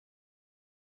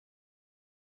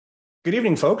Good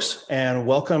evening, folks, and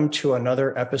welcome to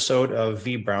another episode of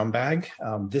V Brown Bag.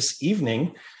 This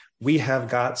evening, we have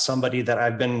got somebody that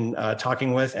I've been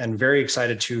talking with and very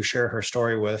excited to share her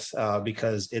story with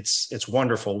because it's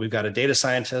wonderful. We've got a data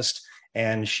scientist,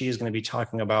 and she's going to be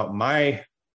talking about my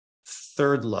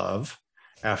third love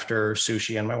after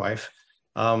sushi and my wife,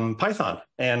 Python.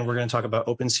 And we're going to talk about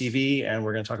OpenCV, and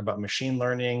we're going to talk about machine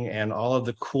learning and all of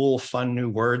the cool, fun new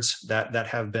words that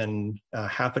have been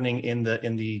happening in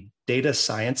the data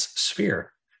science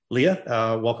sphere. Leah,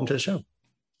 welcome to the show.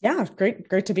 Yeah,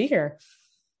 great to be here.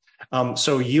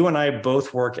 So you and I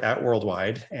both work at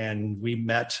Worldwide, and we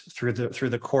met through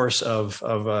the course of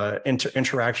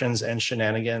interactions and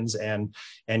shenanigans. And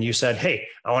you said, "Hey,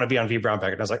 I want to be on V Brown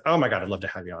Bag," and I was like, "Oh my God, I'd love to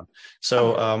have you on."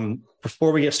 So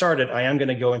before we get started, I am going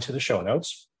to go into the show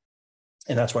notes,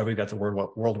 and that's why we've got the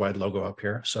Worldwide logo up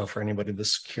here. So for anybody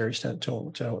that's curious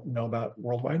to know about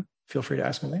Worldwide, feel free to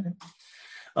ask me later.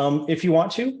 If you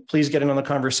want to, please get in on the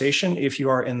conversation. If you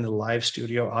are in the live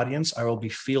studio audience, I will be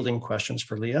fielding questions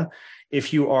for Leah.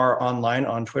 If you are online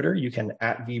on Twitter, you can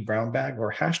 @VBrownBag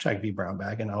or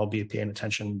 #VBrownBag, and I'll be paying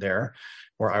attention there,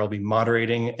 where I will be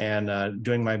moderating and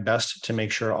doing my best to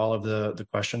make sure all of the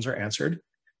questions are answered.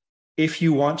 If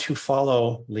you want to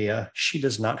follow Leah, she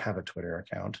does not have a Twitter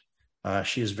account.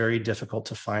 She is very difficult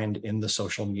to find in the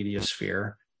social media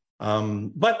sphere,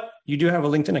 but you do have a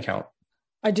LinkedIn account.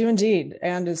 I do indeed.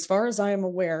 And as far as I am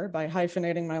aware, by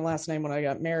hyphenating my last name when I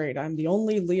got married, I'm the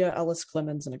only Leah Ellis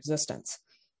Clemens in existence.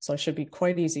 So I should be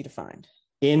quite easy to find.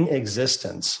 In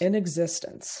existence. In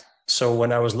existence. So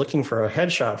when I was looking for a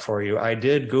headshot for you, I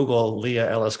did Google Leah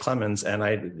Ellis Clemens, and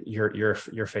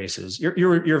your face is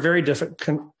you're very difficult.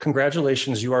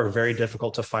 Congratulations, you are very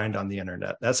difficult to find on the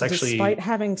internet. That's actually, despite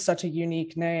having such a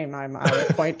unique name, I'm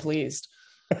quite pleased.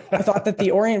 I thought that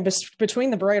between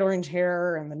the bright orange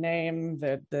hair and the name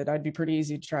that I'd be pretty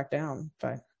easy to track down.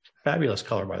 But fabulous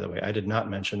color, by the way. I did not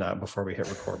mention that before we hit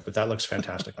record, but that looks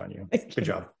fantastic on you. Good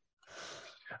job.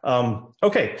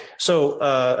 Okay, so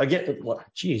again,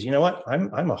 geez, you know what?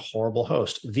 I'm a horrible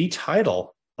host. The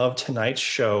title of tonight's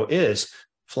show is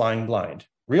Flying Blind: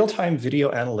 Real-Time Video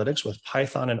Analytics with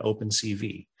Python and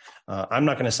OpenCV. I'm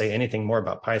not going to say anything more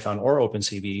about Python or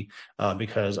OpenCV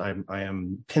because I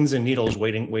am pins and needles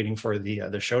waiting for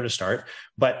the show to start.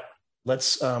 But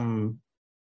let's turn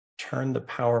the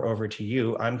power over to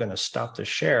you. I'm going to stop the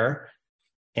share,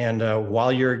 and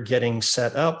while you're getting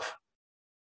set up,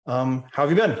 how have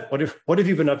you been? What have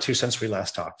you been up to since we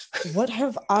last talked? What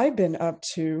have I been up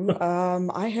to?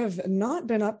 I have not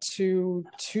been up to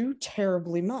too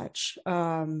terribly much.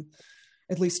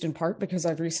 At least in part because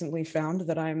I've recently found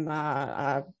that I'm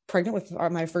pregnant with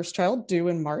my first child, due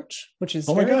in March, which is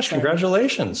oh my gosh, exciting.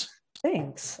 Congratulations!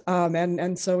 Thanks.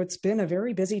 And so it's been a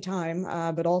very busy time,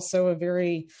 but also a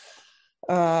very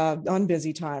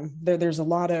unbusy time. There's a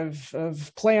lot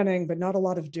of planning, but not a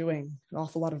lot of doing, an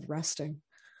awful lot of resting.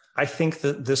 I think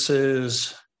that this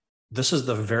is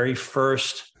the very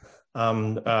first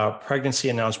pregnancy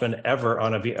announcement ever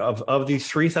on of the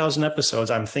 3,000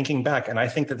 episodes. I'm thinking back, and I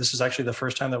think that this is actually the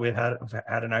first time that we've had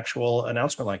an actual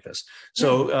announcement like this.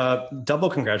 So double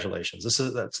congratulations.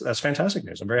 That's fantastic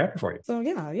news. I'm very happy for you. So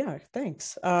yeah,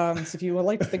 thanks. So if you would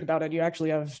like to think about it, you actually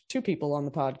have two people on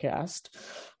the podcast.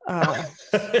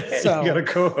 So you got a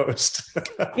co-host.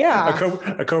 Yeah.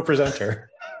 a co-presenter.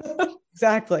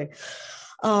 Exactly.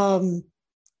 So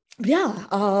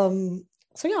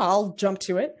I'll jump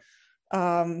to it.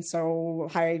 So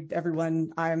hi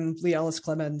everyone, I'm Leah Ellis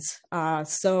Clemens.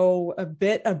 So a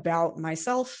bit about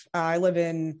myself. I live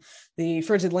in the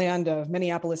frigid land of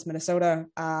Minneapolis, Minnesota.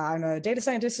 I'm a data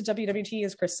scientist at WWT,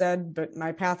 as Chris said, but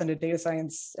my path into data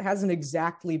science hasn't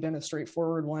exactly been a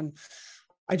straightforward one.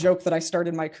 I joke that I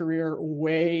started my career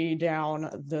way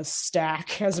down the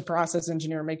stack as a process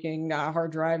engineer, making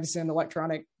hard drives in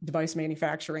electronic device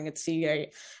manufacturing at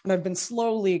Seagate. And I've been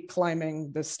slowly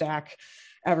climbing the stack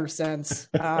ever since.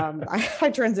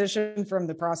 I transitioned from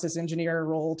the process engineer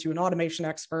role to an automation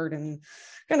expert and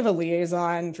kind of a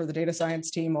liaison for the data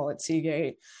science team while at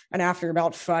Seagate. And after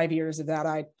about 5 years of that,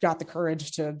 I got the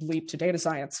courage to leap to data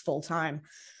science full time.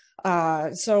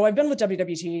 So I've been with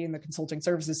WWT and the consulting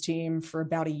services team for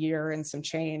about a year and some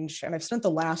change. And I've spent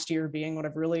the last year being what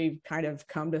I've really kind of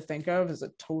come to think of as a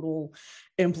total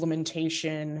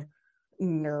implementation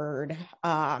nerd.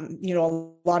 A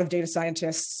lot of data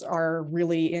scientists are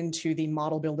really into the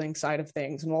model building side of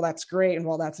things. And while that's great and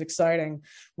while that's exciting,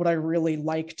 what I really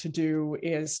like to do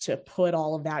is to put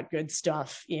all of that good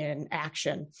stuff in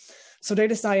action. So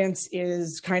data science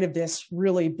is kind of this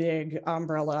really big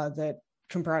umbrella that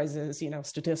comprises,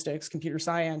 statistics, computer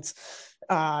science,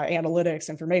 analytics,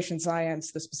 information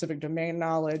science, the specific domain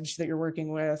knowledge that you're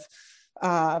working with.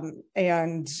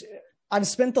 And I've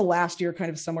spent the last year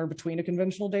kind of somewhere between a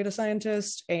conventional data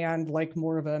scientist and like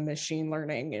more of a machine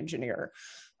learning engineer.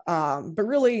 But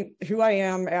really, who I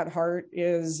am at heart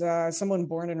is someone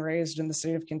born and raised in the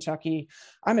state of Kentucky.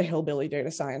 I'm a hillbilly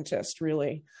data scientist,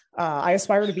 really. I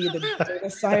aspire to be the data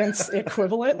science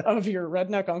equivalent of your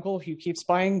redneck uncle who keeps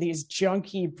buying these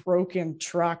junky, broken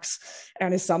trucks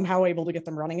and is somehow able to get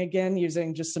them running again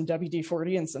using just some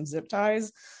WD-40 and some zip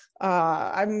ties.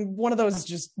 I'm one of those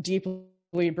just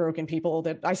deeply broken people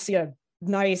that I see a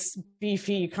nice,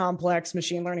 beefy, complex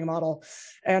machine learning model.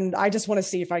 And I just want to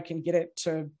see if I can get it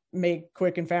to make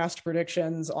quick and fast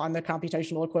predictions on the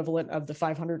computational equivalent of the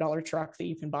 $500 truck that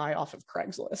you can buy off of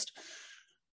Craigslist.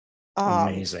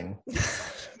 Amazing.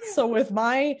 So with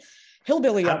my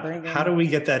hillbilly upbringing, how do we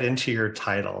get that into your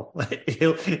title?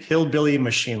 Hillbilly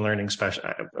machine learning special.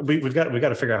 We've got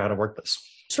to figure out how to work this.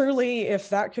 Truly, if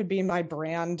that could be my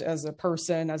brand as a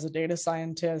person, as a data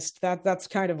scientist, that's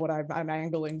kind of what I'm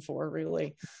angling for,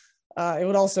 really. It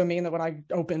would also mean that when I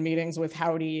open meetings with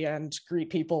howdy and greet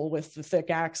people with the thick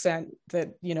accent,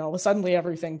 that, you know, suddenly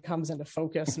everything comes into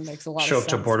focus and makes a lot of sense. Show up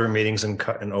to board meetings and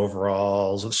cut in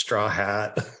overalls, a straw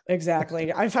hat.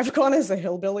 Exactly. I've gone as a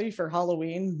hillbilly for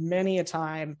Halloween many a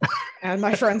time, and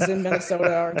my friends in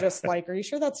Minnesota are just like, "Are you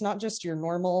sure that's not just your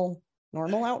normal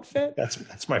outfit?"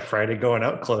 That's my Friday going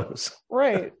out clothes.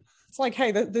 Right. It's like,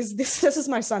 hey, this is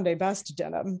my Sunday best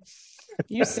denim.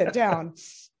 You sit down.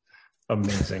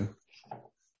 Amazing.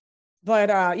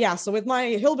 But yeah, so with my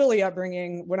hillbilly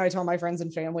upbringing, when I tell my friends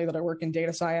and family that I work in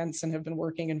data science and have been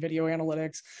working in video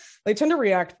analytics, they tend to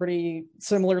react pretty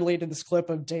similarly to this clip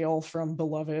of Dale from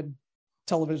beloved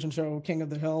television show King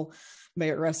of the Hill. May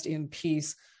it rest in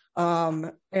peace.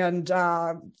 While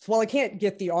I can't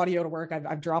get the audio to work,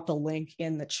 I've dropped a link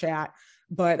in the chat.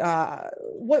 But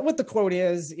what the quote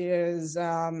is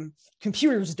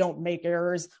computers don't make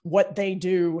errors. What they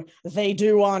do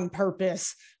on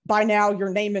purpose. By now,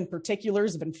 your name and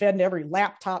particulars have been fed into every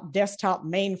laptop, desktop,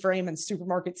 mainframe, and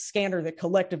supermarket scanner that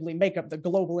collectively make up the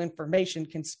global information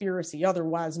conspiracy,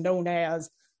 otherwise known as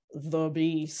the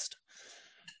beast.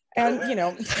 And, you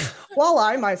know, while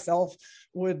I myself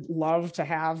would love to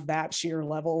have that sheer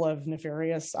level of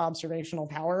nefarious observational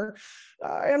power,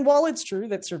 and while it's true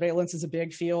that surveillance is a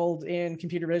big field in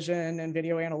computer vision and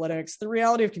video analytics, the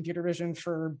reality of computer vision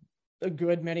for a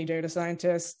good many data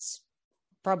scientists,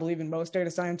 probably even most data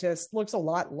scientists, looks a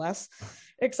lot less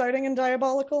exciting and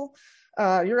diabolical.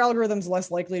 Your algorithm's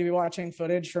less likely to be watching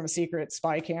footage from a secret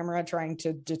spy camera trying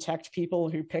to detect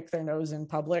people who pick their nose in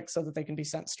public so that they can be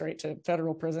sent straight to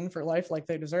federal prison for life like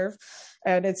they deserve.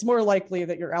 And it's more likely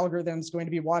that your algorithm's going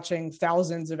to be watching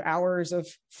thousands of hours of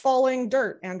falling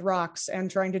dirt and rocks and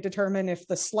trying to determine if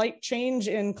the slight change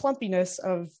in clumpiness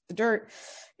of the dirt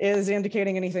is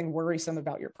indicating anything worrisome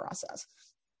about your process.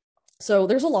 So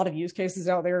there's a lot of use cases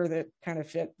out there that kind of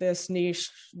fit this niche.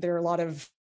 There are a lot of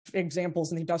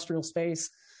examples in the industrial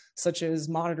space, such as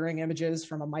monitoring images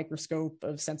from a microscope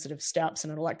of sensitive steps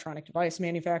in an electronic device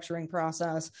manufacturing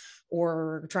process,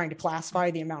 or trying to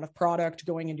classify the amount of product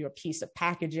going into a piece of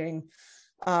packaging.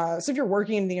 So if you're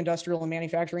working in the industrial and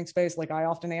manufacturing space, like I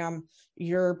often am,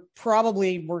 you're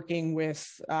probably working with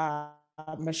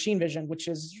machine vision, which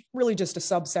is really just a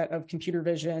subset of computer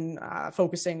vision,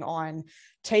 focusing on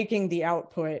taking the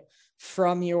output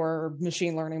from your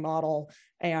machine learning model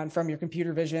and from your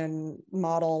computer vision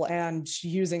model and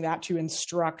using that to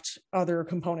instruct other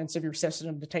components of your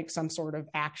system to take some sort of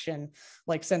action,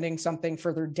 like sending something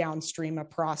further downstream a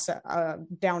process,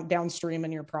 downstream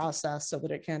in your process so that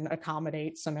it can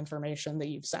accommodate some information that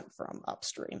you've sent from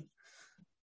upstream.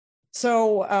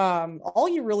 So all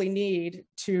you really need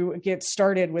to get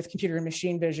started with computer and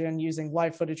machine vision using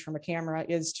live footage from a camera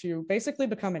is to basically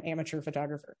become an amateur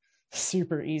photographer.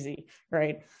 Super easy,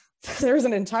 right? There's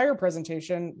an entire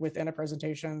presentation within a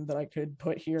presentation that I could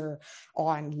put here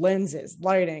on lenses,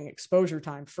 lighting, exposure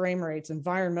time, frame rates,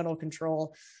 environmental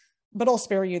control, but I'll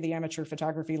spare you the amateur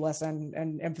photography lesson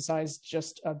and emphasize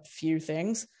just a few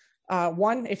things.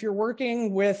 One, if you're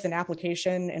working with an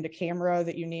application and a camera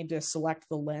that you need to select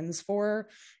the lens for,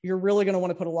 you're really going to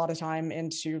want to put a lot of time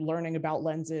into learning about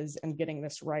lenses and getting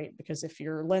this right. Because if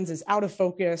your lens is out of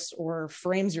focus or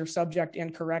frames your subject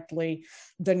incorrectly,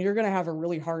 then you're going to have a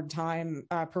really hard time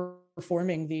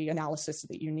performing the analysis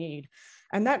that you need.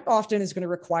 And that often is going to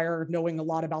require knowing a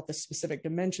lot about the specific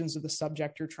dimensions of the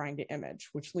subject you're trying to image,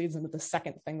 which leads into the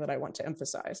second thing that I want to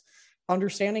emphasize.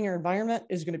 Understanding your environment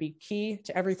is going to be key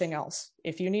to everything else.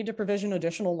 If you need to provision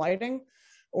additional lighting,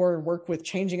 or work with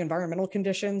changing environmental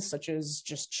conditions, such as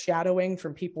just shadowing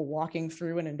from people walking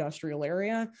through an industrial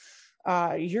area,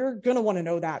 you're going to want to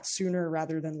know that sooner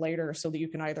rather than later so that you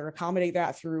can either accommodate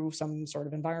that through some sort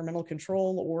of environmental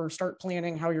control or start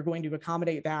planning how you're going to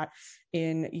accommodate that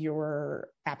in your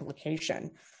application.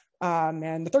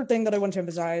 And the third thing that I want to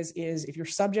emphasize is if your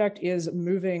subject is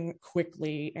moving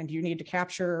quickly and you need to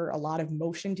capture a lot of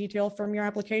motion detail from your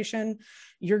application,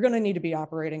 you're going to need to be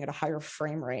operating at a higher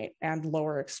frame rate and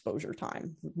lower exposure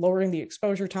time. Lowering the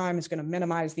exposure time is going to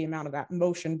minimize the amount of that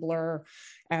motion blur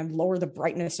and lower the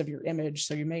brightness of your image.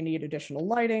 So you may need additional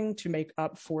lighting to make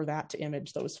up for that to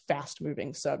image those fast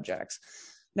moving subjects.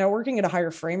 Now, working at a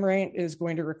higher frame rate is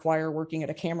going to require working with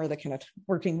a camera that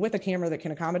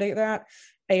can accommodate that,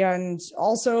 and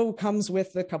also comes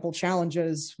with a couple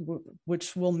challenges,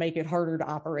 which will make it harder to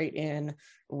operate in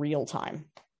real time.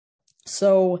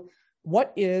 So,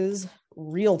 what is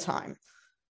real time?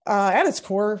 At its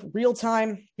core, real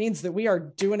time means that we are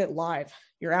doing it live.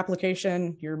 Your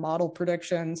application, your model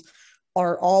predictions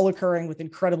are all occurring with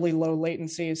incredibly low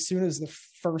latency as soon as the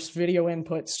first video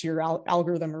inputs to your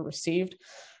algorithm are received.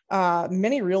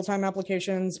 Many real-time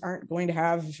applications aren't going to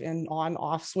have an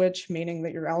on-off switch, meaning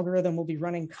that your algorithm will be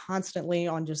running constantly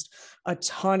on just a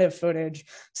ton of footage,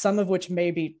 some of which may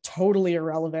be totally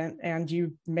irrelevant, and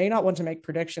you may not want to make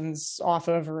predictions off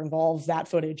of or involve that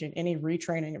footage in any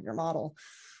retraining of your model.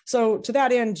 So to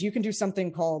that end, you can do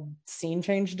something called scene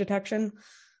change detection.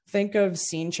 Think of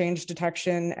scene change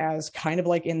detection as kind of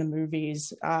like in the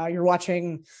movies. You're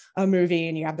watching a movie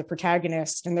and you have the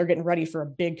protagonist and they're getting ready for a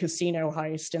big casino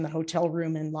heist in the hotel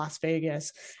room in Las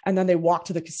Vegas. And then they walk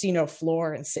to the casino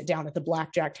floor and sit down at the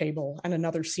blackjack table, and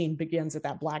another scene begins at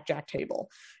that blackjack table.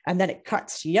 And then it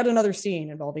cuts to yet another scene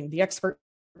involving the expert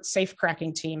safe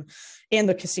cracking team in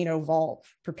the casino vault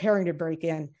preparing to break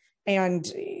in. And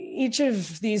each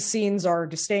of these scenes are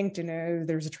distinct, and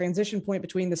there's a transition point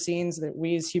between the scenes that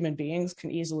we as human beings can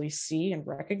easily see and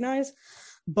recognize.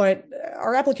 But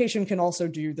our application can also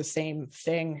do the same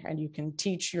thing, and you can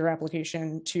teach your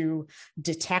application to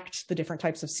detect the different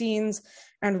types of scenes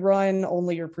and run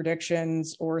only your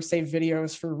predictions or save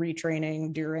videos for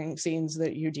retraining during scenes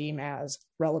that you deem as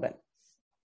relevant.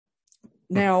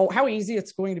 Now, how easy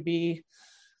it's going to be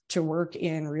to work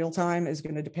in real time is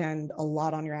going to depend a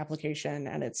lot on your application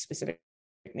and its specific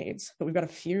needs. But we've got a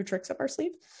few tricks up our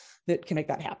sleeve that can make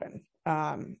that happen.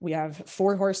 We have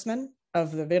 4 horsemen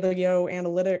of the video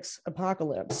analytics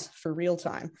apocalypse for real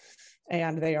time.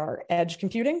 And they are edge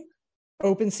computing,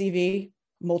 OpenCV,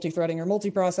 multi-threading or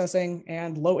multiprocessing,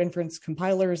 and low inference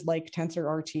compilers like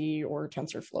TensorRT or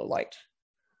TensorFlow Lite.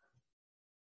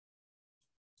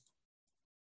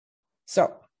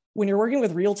 So when you're working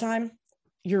with real time,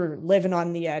 you're living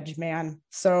on the edge, man.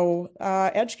 So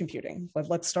edge computing,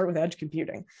 let's start with edge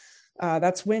computing.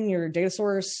 That's when your data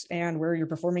source and where you're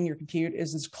performing your compute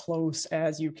is as close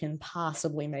as you can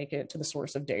possibly make it to the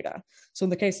source of data. So in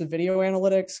the case of video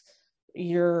analytics,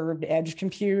 your edge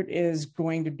compute is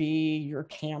going to be your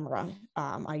camera,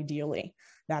 ideally.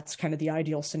 That's kind of the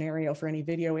ideal scenario for any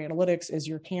video analytics, is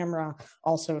your camera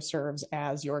also serves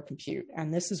as your compute.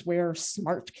 And this is where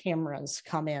smart cameras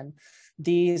come in.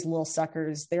 These little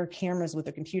suckers, they're cameras with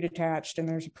a compute attached, and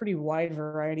there's a pretty wide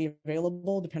variety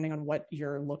available depending on what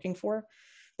you're looking for.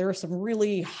 There are some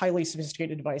really highly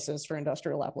sophisticated devices for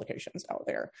industrial applications out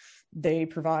there. They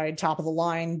provide top of the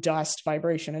line dust,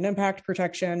 vibration, and impact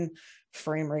protection,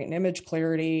 frame rate and image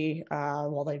clarity,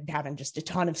 while they having just a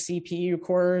ton of CPU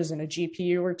cores and a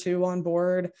GPU or two on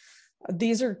board.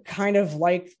 These are kind of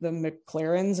like the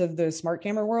McLarens of the smart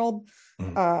camera world.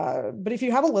 But if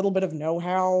you have a little bit of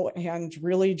know-how and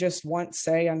really just want,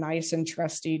 say, a nice and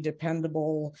trusty,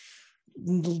 dependable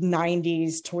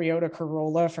 90s Toyota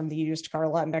Corolla from the used car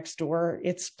lot next door,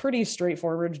 it's pretty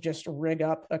straightforward to just rig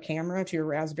up a camera to your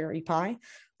Raspberry Pi.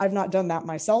 I've not done that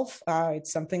myself.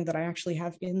 It's something that I actually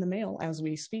have in the mail as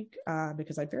we speak,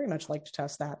 because I'd very much like to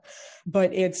test that.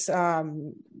 But it's,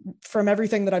 from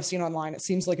everything that I've seen online, it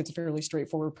seems like it's a fairly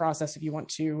straightforward process if you want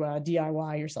to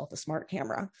DIY yourself a smart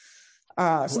camera.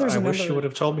 So there's I wish you would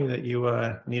have told me that you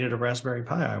needed a Raspberry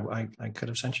Pi. I could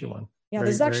have sent you one. Yeah,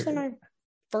 this is actually my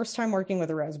first time working with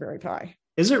a Raspberry Pi.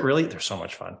 Is it really? They're so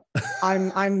much fun.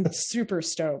 I'm super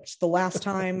stoked. The last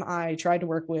time I tried to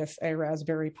work with a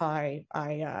Raspberry Pi,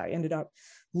 I ended up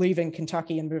leaving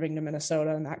Kentucky and moving to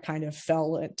Minnesota, and that kind of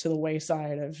fell to the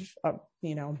wayside of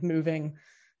moving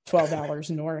 12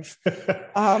 hours north.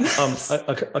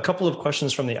 A couple of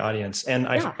questions from the audience. And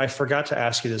I forgot to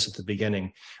ask you this at the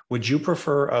beginning. Would you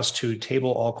prefer us to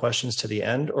table all questions to the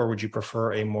end, or would you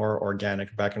prefer a more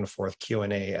organic back and forth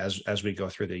Q&A as we go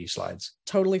through the slides?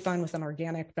 Totally fine with an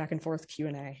organic back and forth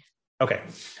Q&A. Okay.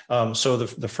 So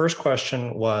the first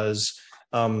question was,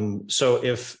 so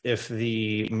if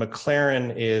the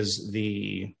McLaren is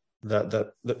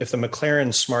if the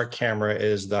McLaren smart camera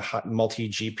is the multi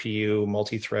GPU,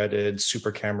 multi-threaded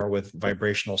super camera with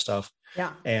vibrational stuff,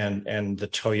 Yeah. and the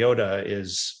Toyota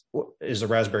is the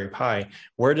Raspberry Pi,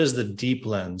 where does the deep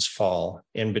lens fall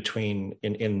in between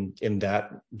in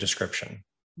that description?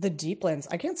 The deep lens.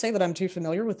 I can't say that I'm too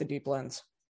familiar with the deep lens.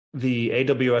 The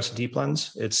AWS deep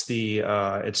lens, it's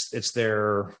it's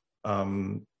their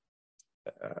hold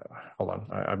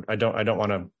on, I don't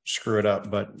want to screw it up,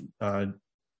 but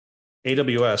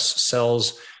AWS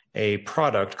sells a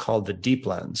product called the Deep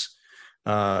Lens.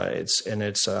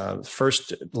 It's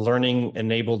first learning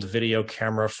enabled video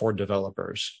camera for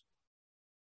developers.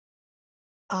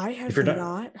 I have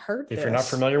not heard this. If you're not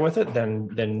familiar with it, then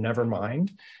never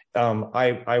mind.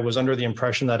 I was under the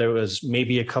impression that it was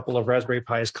maybe a couple of Raspberry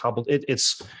Pis cobbled.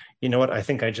 It's, you know what? I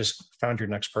think I just found your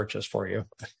next purchase for you.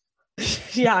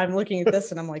 Yeah, I'm looking at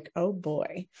this and I'm like, oh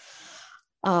boy.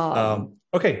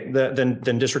 Okay,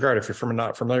 then disregard if you're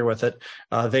not familiar with it.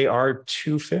 They are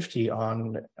 $250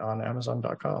 on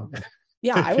Amazon.com.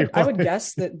 Yeah, I would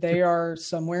guess that they are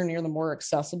somewhere near the more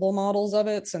accessible models of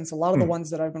it, since a lot of the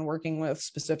ones that I've been working with,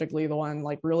 specifically the one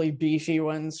like really beefy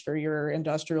ones for your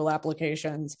industrial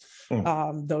applications,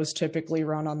 those typically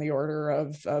run on the order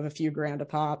of a few grand a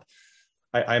pop.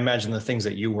 I imagine the things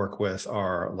that you work with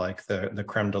are like the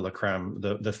creme de la creme,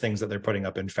 the things that they're putting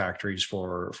up in factories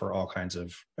for all kinds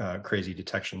of crazy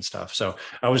detection stuff. So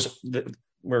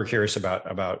we're curious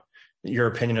about your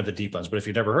opinion of the deep lens, but if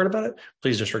you've never heard about it,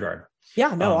 please disregard.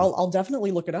 Yeah, no, I'll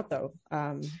definitely look it up though.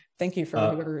 Thank you for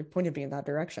whoever pointed me in that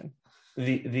direction.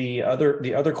 The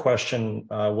other question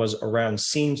was around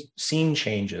scene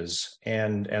changes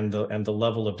and the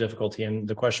level of difficulty, and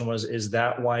the question was, is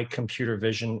that why computer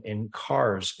vision in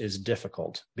cars is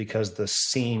difficult, because the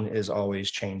scene is always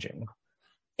changing?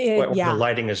 The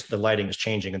lighting is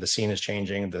changing and the scene is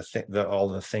changing. All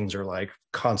the things are like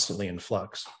constantly in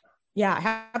flux.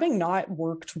 Yeah, having not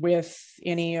worked with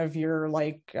any of your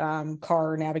like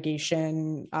car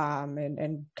navigation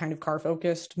and kind of car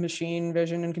focused machine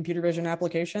vision and computer vision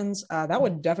applications, that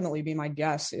would definitely be my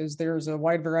guess. Is there's a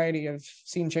wide variety of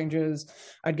scene changes.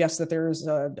 I'd guess that there's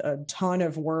a ton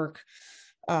of work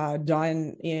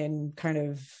done in kind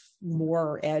of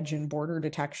more edge and border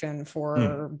detection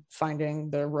for finding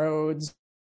the roads,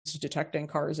 detecting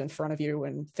cars in front of you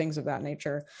and things of that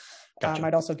nature. Gotcha.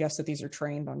 I'd also guess that these are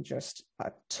trained on just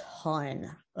a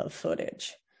ton of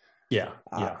footage. Yeah,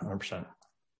 100%.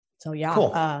 So yeah, cool.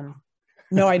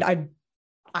 No,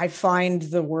 I find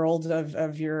the world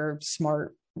of your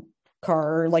smart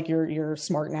car, like your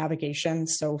smart navigation,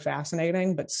 so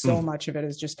fascinating, but so much of it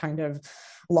is just kind of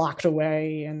locked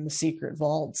away in the secret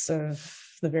vaults of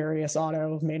the various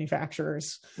auto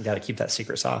manufacturers. You got to keep that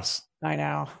secret sauce. I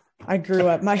know. I grew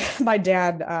up, my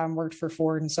dad worked for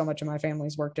Ford, and so much of my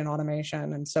family's worked in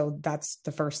automation. And so that's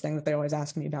the first thing that they always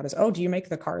ask me about is, oh, do you make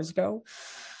the cars go?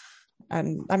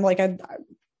 And I'm like,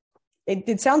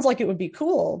 it sounds like it would be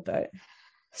cool, but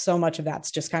so much of that's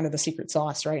just kind of the secret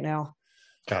sauce right now.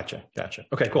 Gotcha.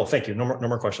 Okay, cool. Thank you. No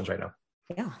more questions right now.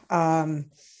 Yeah.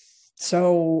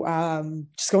 So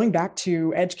just going back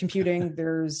to edge computing,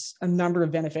 there's a number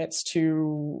of benefits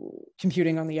to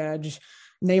computing on the edge.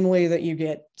 Namely, that you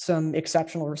get some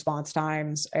exceptional response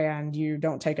times and you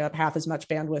don't take up half as much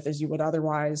bandwidth as you would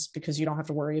otherwise, because you don't have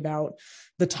to worry about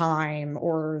the time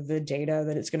or the data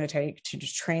that it's going to take to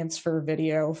just transfer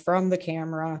video from the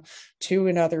camera to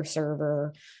another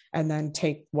server and then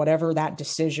take whatever that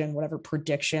decision, whatever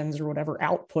predictions or whatever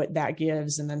output that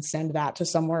gives, and then send that to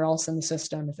somewhere else in the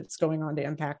system if it's going on to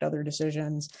impact other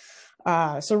decisions.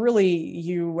 So really,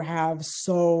 you have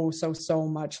so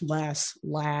much less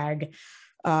lag.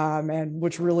 And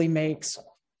which really makes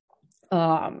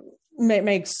a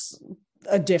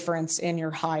difference in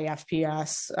your high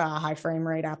FPS, high frame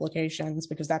rate applications,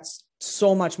 because that's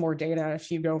so much more data. If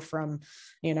you go from,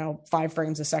 5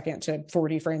 frames a second to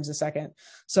 40 frames a second,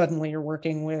 suddenly you're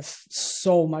working with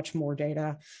so much more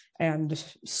data and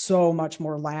so much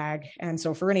more lag. And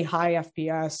so for any high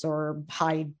FPS or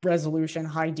high resolution,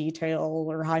 high detail,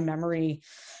 or high memory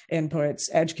inputs,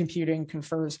 edge computing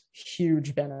confers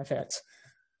huge benefits.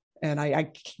 And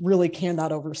I really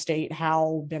cannot overstate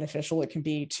how beneficial it can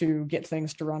be to get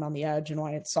things to run on the edge, and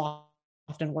why it's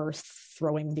often worth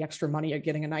throwing the extra money at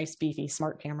getting a nice beefy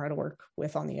smart camera to work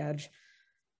with on the edge.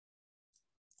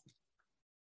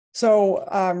 So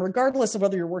regardless of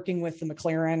whether you're working with the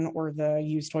McLaren or the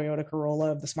used Toyota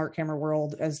Corolla of the smart camera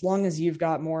world, as long as you've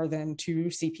got more than 2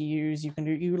 CPUs, you can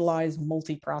utilize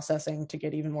multi-processing to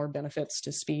get even more benefits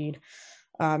to speed.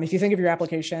 If you think of your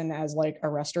application as like a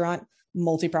restaurant,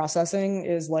 multiprocessing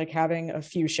is like having a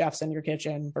few chefs in your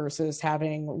kitchen versus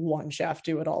having one chef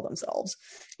do it all themselves.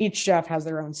 Each chef has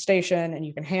their own station, and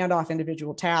you can hand off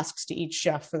individual tasks to each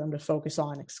chef for them to focus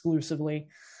on exclusively.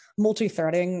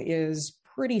 Multi-threading is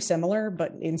pretty similar,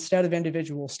 but instead of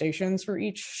individual stations for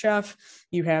each chef,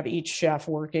 you have each chef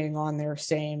working on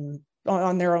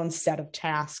their own set of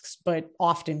tasks, but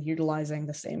often utilizing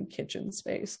the same kitchen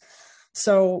space.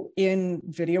 So in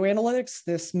video analytics,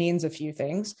 this means a few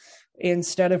things.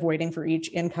 Instead of waiting for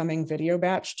each incoming video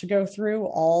batch to go through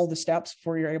all the steps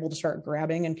before you're able to start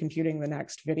grabbing and computing the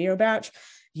next video batch,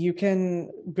 you can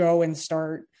go and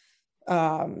start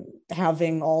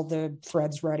having all the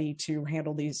threads ready to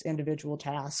handle these individual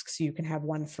tasks. You can have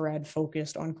one thread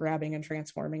focused on grabbing and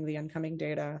transforming the incoming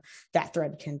data. That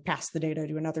thread can pass the data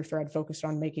to another thread focused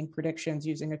on making predictions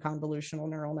using a convolutional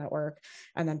neural network,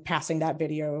 and then passing that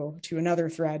video to another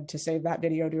thread to save that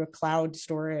video to a cloud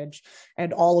storage.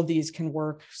 And all of these can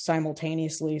work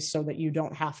simultaneously so that you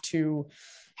don't have to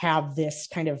have this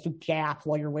kind of gap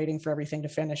while you're waiting for everything to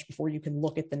finish before you can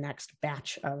look at the next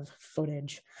batch of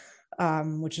footage.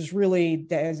 Which is really,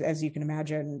 as you can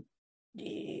imagine,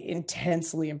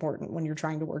 intensely important when you're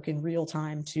trying to work in real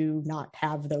time to not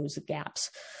have those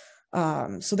gaps.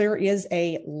 So there is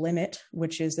a limit,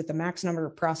 which is that the max number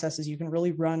of processes you can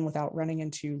really run without running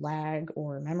into lag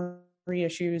or memory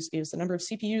issues is the number of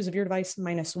CPUs of your device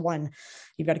minus one.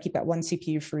 You've got to keep that one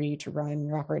CPU free to run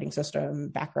your operating system,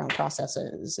 background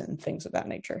processes, and things of that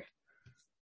nature.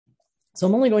 So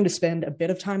I'm only going to spend a bit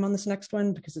of time on this next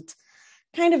one because it's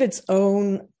kind of its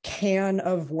own can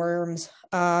of worms.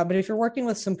 But if you're working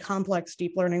with some complex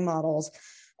deep learning models,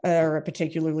 or a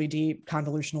particularly deep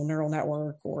convolutional neural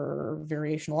network or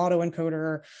variational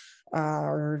autoencoder,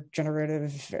 or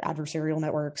generative adversarial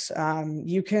networks,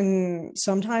 you can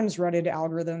sometimes run into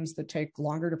algorithms that take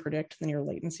longer to predict than your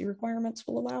latency requirements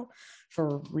will allow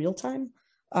for real time.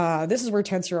 This is where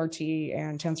TensorRT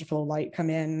and TensorFlow Lite come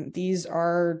in. These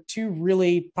are two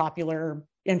really popular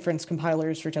inference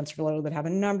compilers for TensorFlow that have a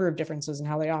number of differences in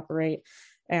how they operate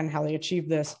and how they achieve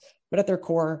this. But at their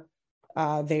core,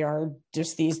 they are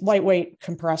just these lightweight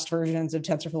compressed versions of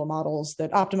TensorFlow models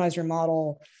that optimize your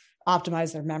model,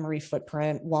 optimize their memory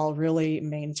footprint while really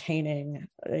maintaining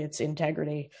its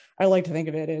integrity. I like to think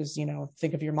of it as,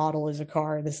 think of your model as a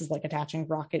car. This is like attaching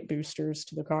rocket boosters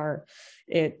to the car.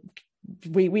 I've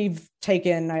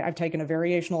taken a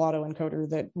variational autoencoder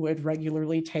that would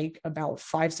regularly take about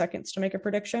 5 seconds to make a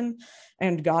prediction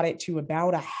and got it to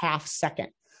about a half second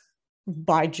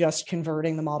by just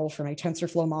converting the model from a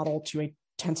TensorFlow model to a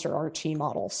TensorRT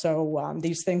model. So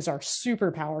these things are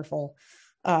super powerful.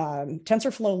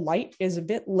 TensorFlow Lite is a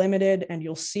bit limited, and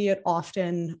you'll see it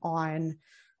often on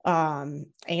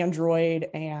Android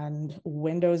and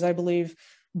Windows, I believe.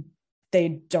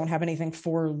 They don't have anything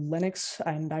for Linux,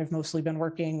 and I've mostly been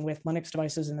working with Linux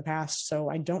devices in the past, so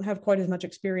I don't have quite as much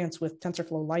experience with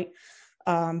TensorFlow Lite,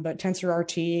 but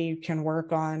TensorRT can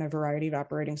work on a variety of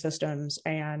operating systems,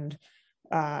 and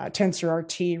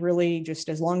TensorRT really, just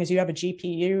as long as you have a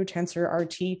GPU,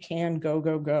 TensorRT can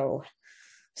go.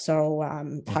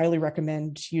 So highly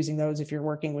recommend using those if you're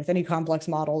working with any complex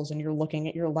models and you're looking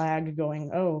at your lag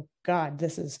going, oh God,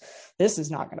 this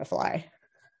is not going to fly.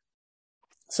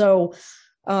 So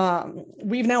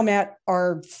we've now met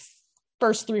our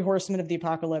first three horsemen of the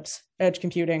apocalypse: edge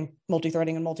computing,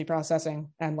 multi-threading and multiprocessing,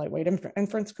 and lightweight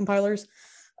inference compilers.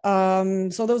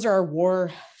 So those are our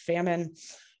war, famine,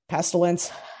 pestilence.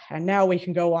 And now we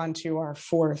can go on to our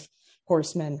fourth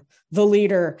horseman, the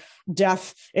leader,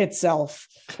 death itself,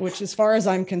 which, as far as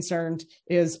I'm concerned,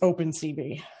 is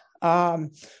OpenCV,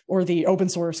 or the open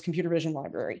source computer vision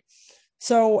library.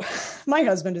 So my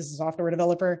husband is a software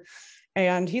developer,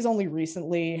 and he's only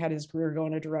recently had his career go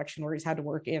in a direction where he's had to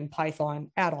work in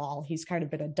Python at all. He's kind of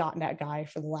been a .NET guy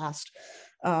for the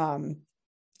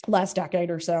last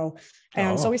decade or so.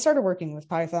 And so he started working with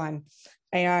Python,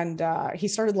 and he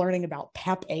started learning about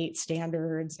PEP 8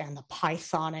 standards and the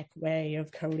Pythonic way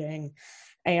of coding.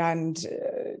 And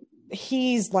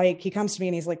he comes to me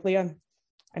and he's like, Leah,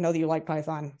 I know that you like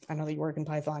Python. I know that you work in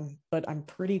Python, but I'm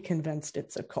pretty convinced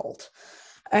it's a cult.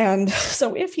 And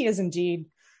so if he is indeed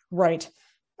right,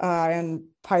 and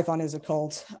Python is a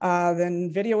cult,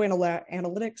 then video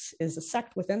analytics is a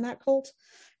sect within that cult,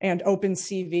 and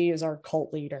OpenCV is our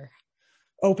cult leader.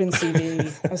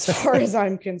 OpenCV, as far as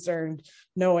I'm concerned,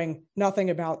 knowing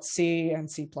nothing about C and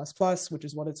C++, which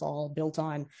is what it's all built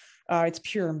on, it's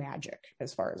pure magic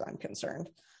as far as I'm concerned.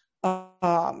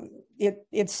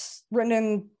 It's written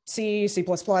in C, C++,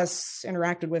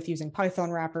 interacted with using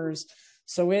Python wrappers,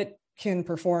 so it can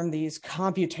perform these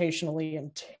computationally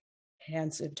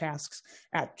intensive tasks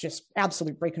at just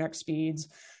absolute breakneck speeds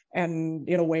and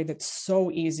in a way that's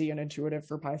so easy and intuitive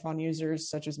for Python users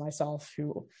such as myself,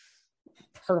 who,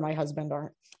 per my husband,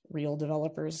 aren't real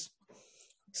developers.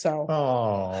 So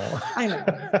I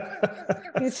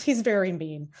know he's very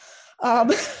mean.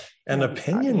 And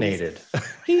opinionated.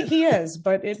 He is,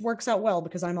 but it works out well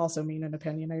because I'm also mean and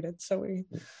opinionated. So we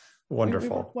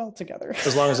work well together.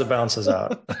 As long as it balances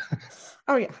out.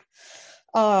 Oh yeah.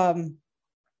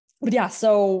 But yeah,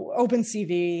 so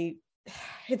OpenCV,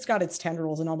 it's got its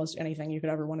tendrils in almost anything you could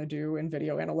ever want to do in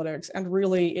video analytics. And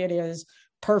really it is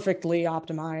perfectly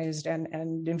optimized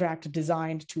and in fact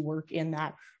designed to work in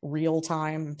that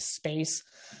real-time space.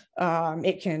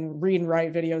 It can read and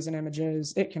write videos and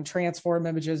images. It can transform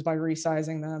images by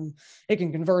resizing them. It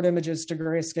can convert images to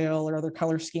grayscale or other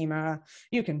color schema.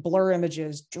 You can blur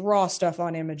images, draw stuff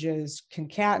on images,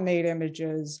 concatenate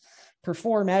images,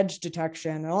 perform edge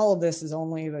detection. And all of this is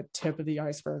only the tip of the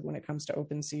iceberg when it comes to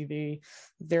OpenCV.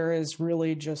 There is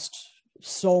really just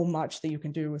so much that you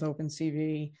can do with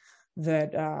OpenCV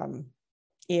that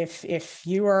if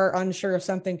you are unsure if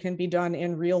something can be done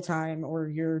in real time, or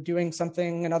you're doing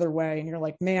something another way and you're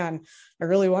like, man, I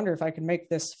really wonder if I can make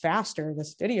this faster,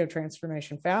 this video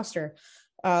transformation faster,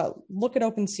 look at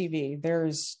OpenCV.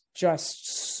 There's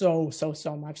just so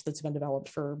much that's been developed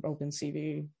for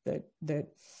OpenCV that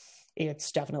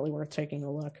it's definitely worth taking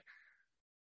a look.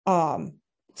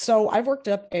 So I've worked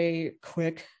up a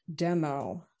quick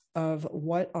demo of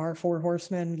what our four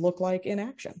horsemen look like in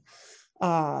action.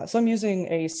 So I'm using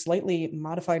a slightly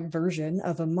modified version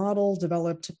of a model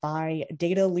developed by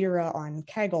Data Lyra on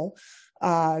Kaggle.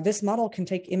 This model can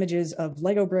take images of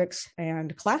Lego bricks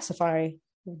and classify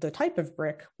the type of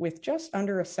brick with just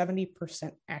under a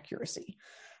 70% accuracy.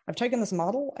 I've taken this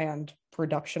model and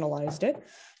productionalized it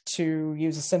to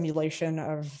use a simulation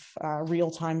of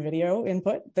real-time video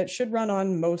input that should run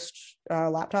on most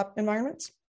laptop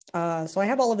environments. So I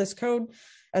have all of this code,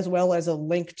 as well as a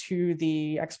link to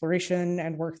the exploration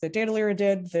and work that Data Lyra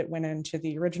did that went into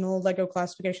the original Lego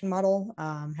classification model.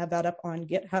 Have that up on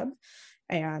GitHub,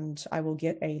 and I will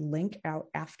get a link out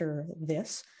after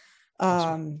this.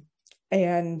 And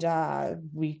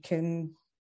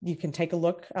you can take a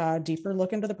look, deeper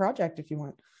look into the project if you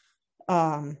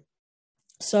want.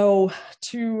 So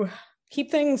to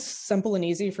keep things simple and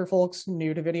easy for folks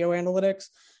new to video analytics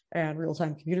and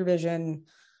real-time computer vision,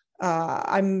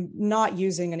 I'm not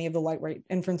using any of the lightweight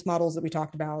inference models that we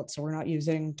talked about. So we're not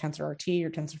using TensorRT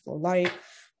or TensorFlow Lite.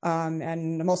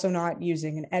 And I'm also not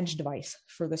using an edge device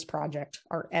for this project.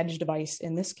 Our edge device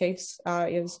in this case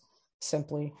is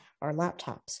simply our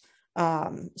laptops.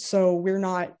 So we're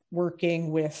not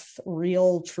working with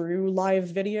real, true live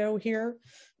video here.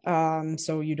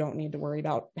 So you don't need to worry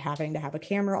about having to have a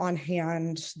camera on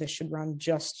hand. This should run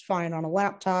just fine on a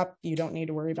laptop. You don't need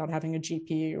to worry about having a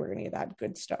GPU or any of that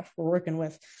good stuff. We're working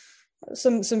with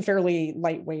some fairly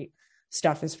lightweight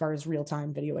stuff as far as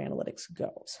real-time video analytics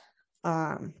goes.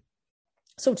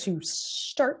 So to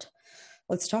start,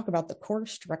 let's talk about the core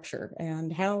structure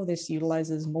and how this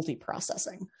utilizes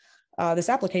multiprocessing. This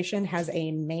application has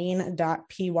a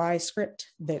main.py script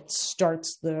that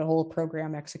starts the whole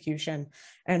program execution.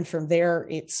 And from there,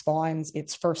 it spawns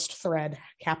its first thread,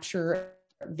 capture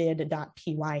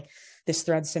vid.py. This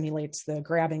thread simulates the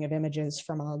grabbing of images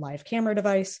from a live camera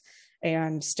device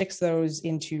and sticks those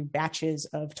into batches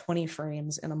of 20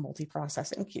 frames in a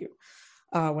multiprocessing queue.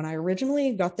 When I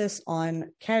originally got this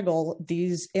on Kaggle,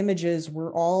 these images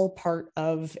were all part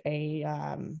of a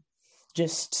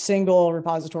just single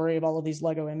repository of all of these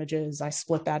Lego images. I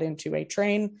split that into a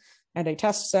train and a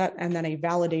test set, and then a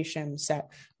validation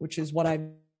set, which is what I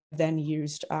then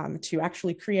used to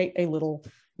actually create a little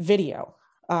video.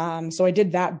 So I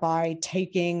did that by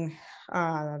taking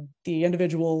the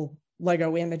individual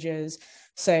Lego images,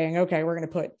 saying, okay, we're going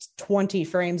to put 20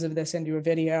 frames of this into a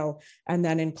video, and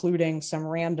then including some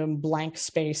random blank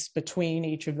space between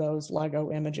each of those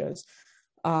Lego images.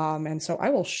 And so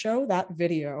I will show that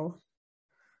video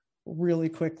really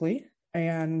quickly,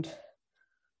 and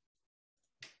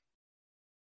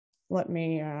let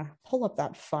me pull up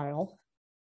that file.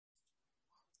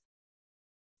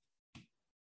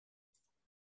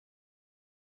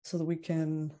 So that we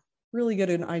can really get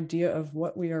an idea of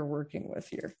what we are working with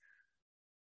here.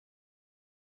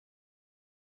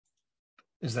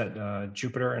 Is that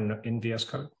Jupyter in VS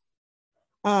Code?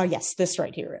 Yes, this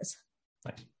right here is.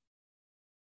 Nice.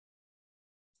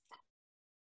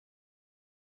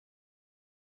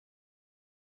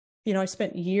 You know, I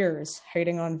spent years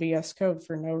hating on VS Code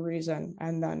for no reason,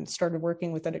 and then started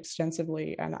working with it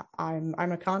extensively, and I'm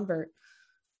a convert.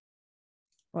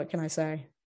 What can I say?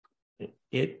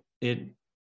 It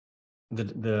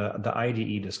the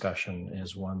IDE discussion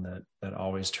is one that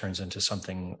always turns into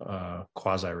something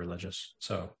quasi-religious.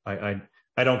 So I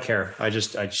don't care. I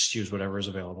just use whatever is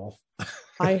available.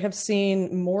 I have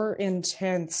seen more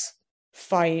intense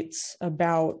fights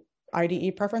about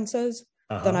IDE preferences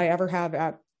than I ever have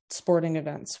at sporting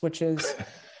events, which is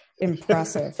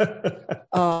impressive.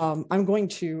 I'm going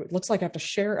to, it looks like I have to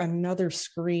share another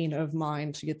screen of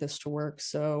mine to get this to work.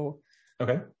 So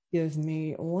okay, give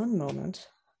me one moment.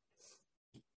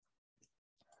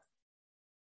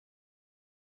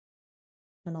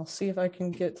 And I'll see if I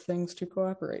can get things to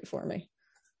cooperate for me.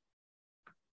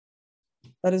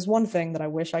 That is one thing that I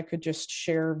wish I could just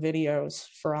share videos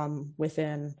from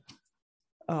within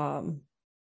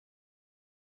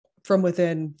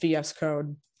VS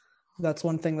Code. That's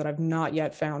one thing that I've not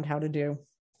yet found how to do.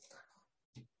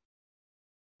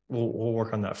 We'll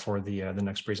work on that for the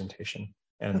next presentation,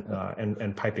 and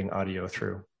and piping audio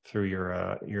through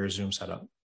your Zoom setup.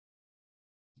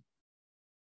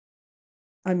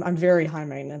 I'm very high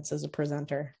maintenance as a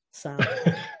presenter, so.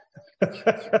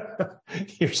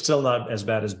 You're still not as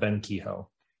bad as Ben Kehoe,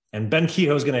 and Ben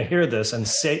Kehoe is going to hear this and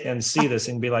see this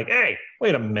and be like, "Hey,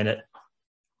 wait a minute."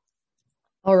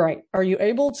 All right, are you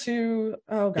able to?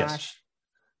 Oh gosh. Yes.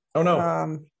 Oh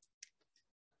no.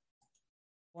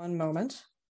 One moment.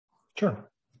 Sure.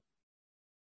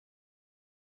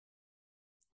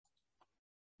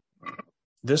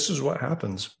 This is what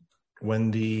happens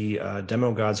when the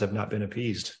demo gods have not been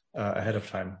appeased ahead of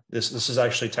time. This is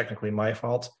actually technically my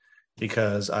fault,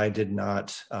 because I did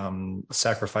not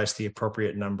sacrifice the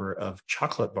appropriate number of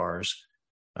chocolate bars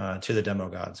to the demo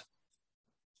gods.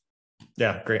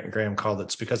 Yeah, Graham called it.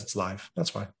 It's because it's live.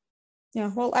 That's why.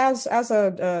 Yeah, well, as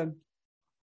a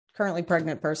currently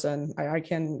pregnant person, I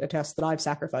can attest that I've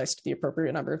sacrificed the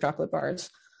appropriate number of chocolate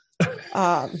bars.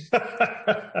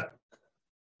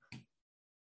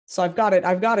 So I've got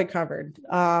it covered.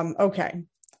 Okay.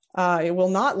 It will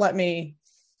not let me.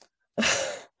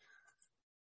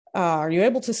 Are you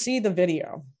able to see the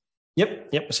video? Yep,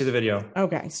 I see the video.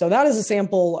 Okay, so that is a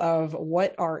sample of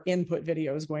what our input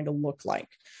video is going to look like.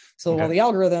 So while the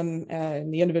algorithm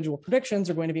and the individual predictions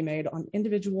are going to be made on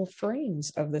individual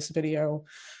frames of this video,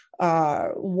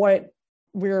 what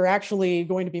we're actually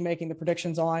going to be making the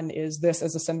predictions on is this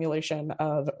as a simulation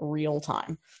of real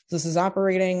time. This is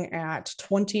operating at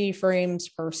 20 frames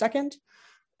per second,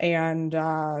 and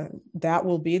that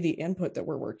will be the input that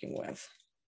we're working with.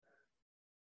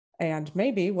 And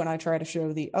maybe when I try to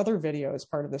show the other video as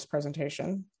part of this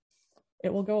presentation,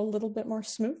 it will go a little bit more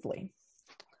smoothly.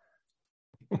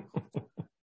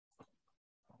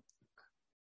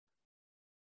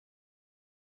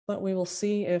 But we will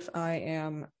see if I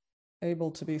am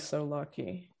able to be so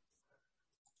lucky.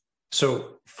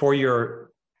 So for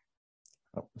your,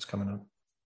 oh, it's coming up.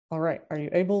 All right, are you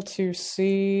able to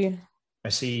see? I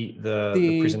see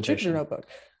the presentation. Jupyter Notebook.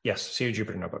 Yes, see your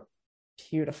Jupyter Notebook.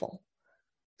 Beautiful.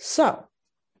 So,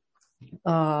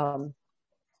 actually,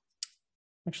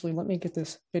 let me get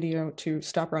this video to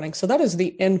stop running. So that is the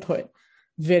input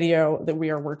video that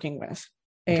we are working with.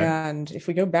 Okay. And if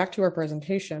we go back to our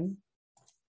presentation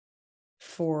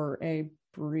for a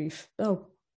brief, oh,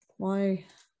 why?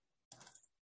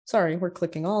 Sorry, we're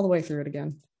clicking all the way through it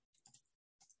again.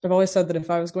 I've always said that if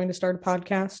I was going to start a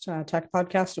podcast, a tech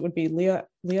podcast, it would be Leah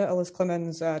Ellis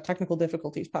Clemens' Technical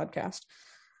Difficulties podcast.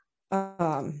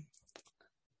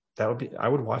 That would be. I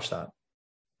would watch that.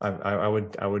 I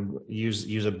would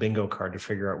use a bingo card to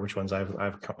figure out which ones I've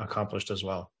accomplished as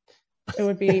well. It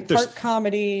would be part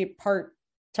comedy, part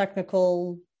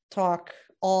technical talk,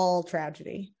 all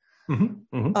tragedy.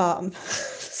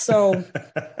 So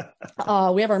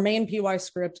we have our main PY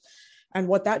script, and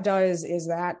what that does is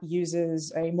that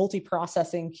uses a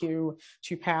multi-processing queue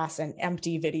to pass an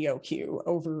empty video queue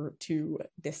over to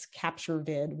this capture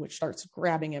vid, which starts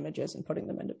grabbing images and putting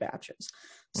them into batches.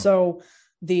 So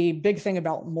the big thing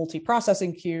about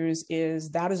multi-processing queues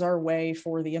is that is our way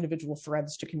for the individual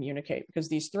threads to communicate, because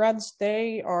these threads,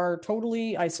 they are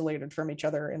totally isolated from each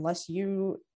other unless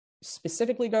you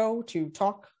specifically go to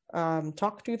talk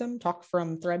to them, talk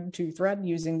from thread to thread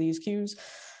using these queues.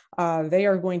 They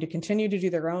are going to continue to do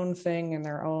their own thing in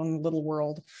their own little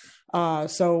world.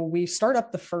 So we start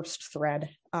up the first thread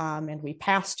and we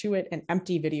pass to it an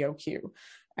empty video queue.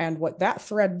 And what that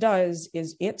thread does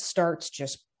is it starts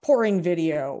just pouring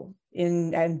video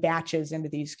in and batches into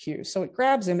these queues. So it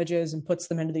grabs images and puts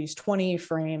them into these 20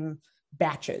 frame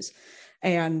batches,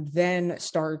 and then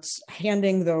starts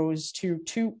handing those to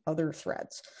two other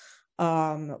threads.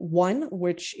 One,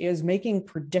 which is making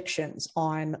predictions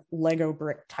on Lego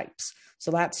brick types.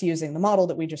 So that's using the model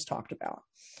that we just talked about.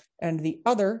 And the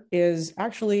other is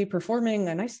actually performing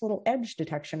a nice little edge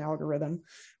detection algorithm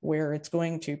where it's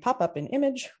going to pop up an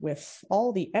image with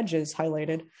all the edges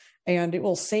highlighted, and it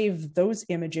will save those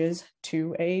images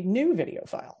to a new video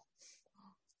file.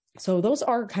 So those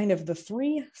are kind of the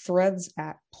three threads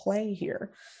at play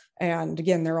here. And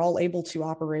again, they're all able to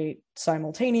operate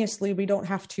simultaneously. We don't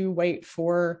have to wait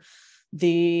for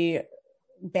the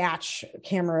batch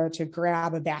camera to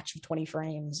grab a batch of 20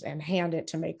 frames and hand it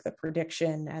to make the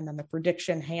prediction. And then the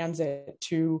prediction hands it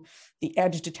to the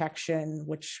edge detection,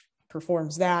 which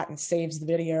performs that and saves the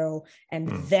video. And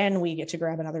then we get to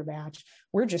grab another batch.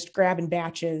 We're just grabbing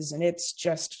batches, and it's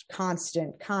just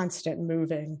constant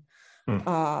moving.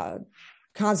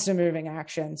 Constant moving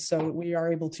action. So we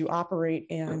are able to operate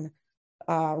in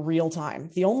real time.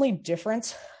 The only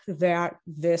difference that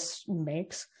this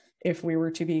makes, if we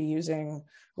were to be using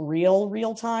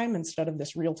real time instead of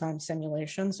this real-time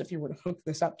simulation, so if you were to hook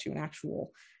this up to an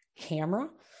actual camera,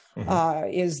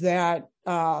 is that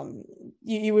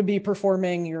you would be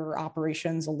performing your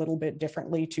operations a little bit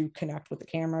differently to connect with the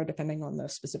camera, depending on the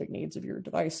specific needs of your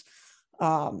device.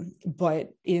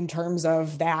 But in terms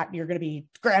of that, you're going to be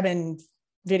grabbing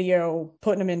video,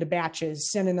 putting them into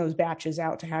batches, sending those batches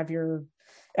out to have your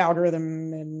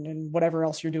algorithm and whatever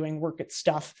else you're doing work its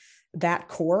stuff. That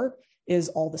core is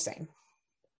all the same.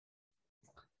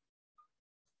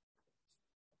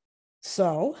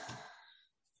 So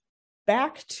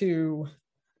back to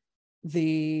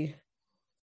the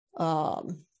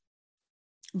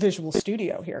Visual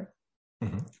Studio here.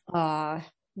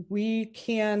 We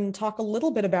can talk a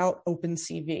little bit about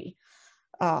OpenCV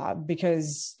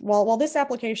because while this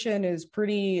application is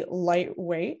pretty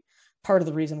lightweight, part of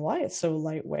the reason why it's so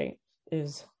lightweight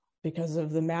is because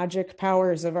of the magic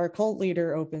powers of our cult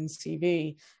leader,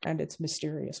 OpenCV, and its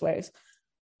mysterious ways.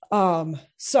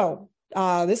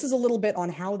 This is a little bit on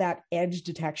how that edge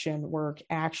detection work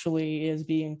actually is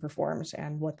being performed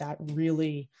and what that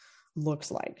really looks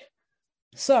like.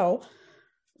 So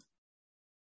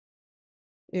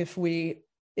if we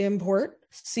import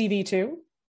CV2,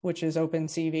 which is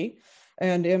OpenCV,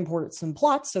 and import some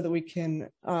plots so that we can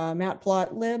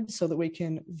matplotlib so that we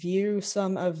can view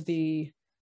some of the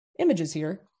images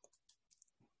here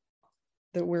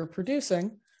that we're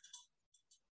producing.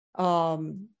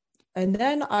 And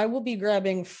then I will be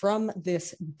grabbing from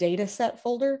this dataset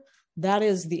folder, that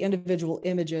is the individual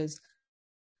images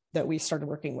that we started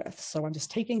working with. So I'm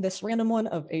just taking this random one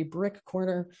of a brick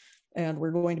corner, and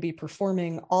we're going to be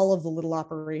performing all of the little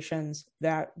operations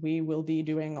that we will be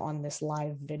doing on this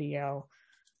live video.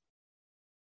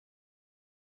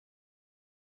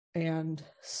 And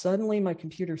suddenly my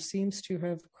computer seems to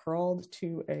have crawled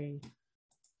to a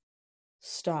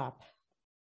stop.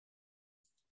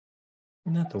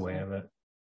 Not the way of it.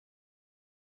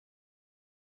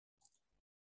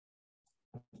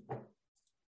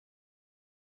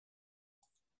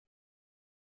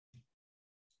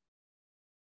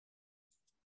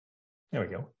 There we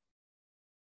go.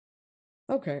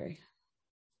 Okay,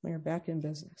 we're back in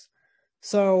business.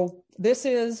 So this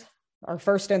is our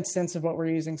first instance of what we're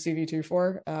using CV2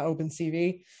 for,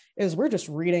 OpenCV, is we're just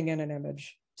reading in an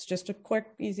image. It's just a quick,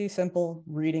 easy, simple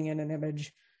reading in an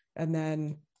image. And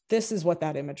then this is what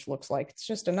that image looks like. It's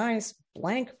just a nice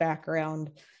blank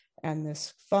background and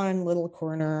this fun little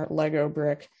corner Lego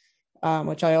brick,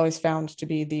 which I always found to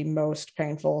be the most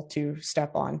painful to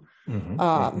step on.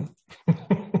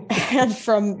 And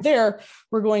from there,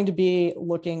 we're going to be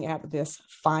looking at this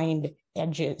find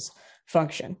edges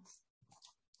function.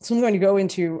 So I'm going to go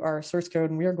into our source code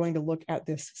and we are going to look at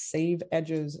this save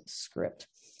edges script.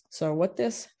 So what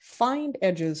this find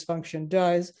edges function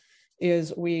does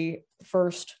is we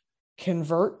first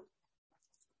convert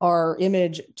our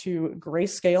image to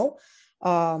grayscale.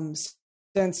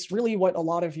 Since really what a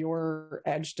lot of your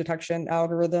edge detection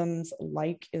algorithms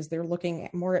like is they're looking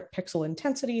more at pixel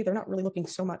intensity. They're not really looking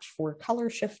so much for color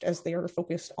shift as they are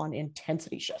focused on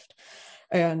intensity shift.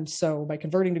 And so by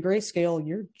converting to grayscale,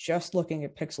 you're just looking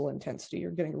at pixel intensity.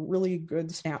 You're getting a really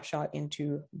good snapshot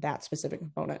into that specific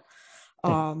component.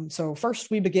 So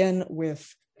first we begin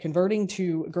with converting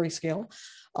to grayscale.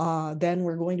 Then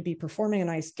we're going to be performing a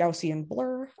nice Gaussian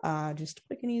blur, just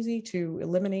quick and easy to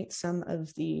eliminate some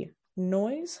of the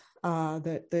noise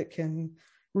that can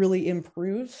really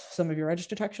improve some of your edge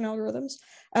detection algorithms.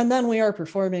 And then we are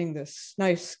performing this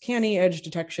nice canny edge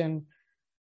detection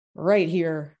right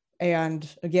here. And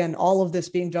again, all of this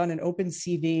being done in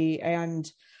OpenCV,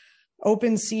 and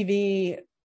OpenCV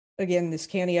again, this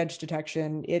canny edge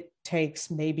detection, it takes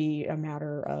maybe a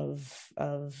matter of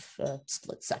a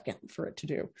split second for it to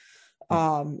do.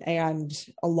 And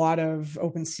a lot of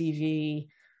OpenCV,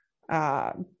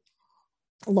 a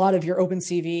lot of your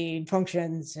OpenCV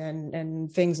functions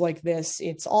and things like this,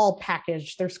 it's all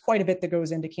packaged. There's quite a bit that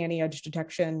goes into canny edge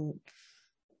detection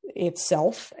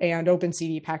itself, and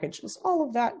OpenCV packages all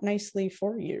of that nicely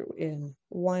for you in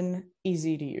one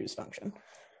easy to use function.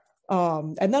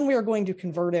 And then we are going to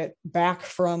convert it back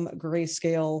from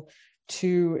grayscale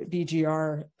to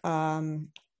BGR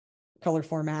color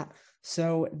format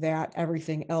so that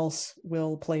everything else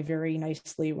will play very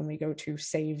nicely when we go to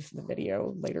save the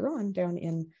video later on down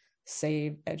in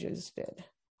Save Edges vid.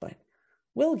 But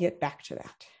we'll get back to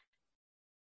that.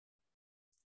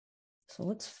 So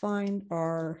let's find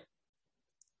our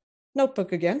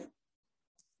notebook again.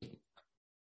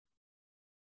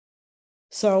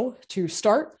 So to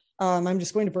start, I'm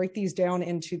just going to break these down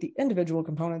into the individual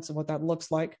components of what that looks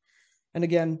like. And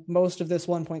again, most of this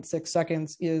 1.6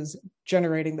 seconds is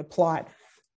generating the plot,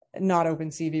 not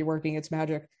OpenCV working its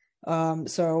magic.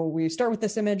 So we start with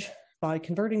this image. By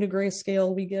converting to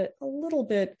grayscale, we get a little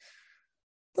bit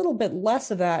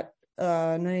less of that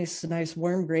nice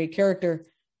warm gray character.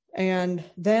 And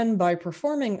then by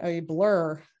performing a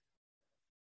blur,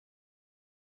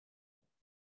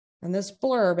 and this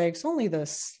blur makes only the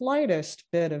slightest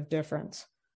bit of difference.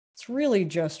 It's really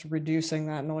just reducing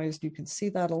that noise. You can see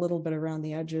that a little bit around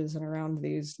the edges and around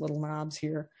these little knobs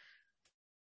here.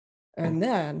 And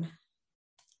then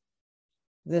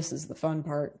this is the fun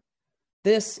part.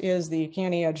 This is the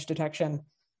canny edge detection,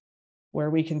 where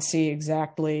we can see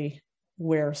exactly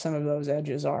where some of those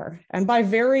edges are. And by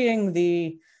varying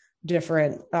the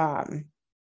different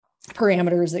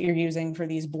parameters that you're using for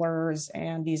these blurs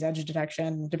and these edge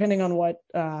detection, depending on what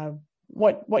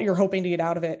you're hoping to get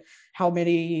out of it, how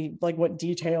many, like what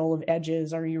detail of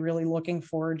edges are you really looking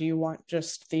for? Do you want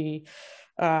just the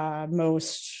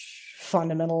most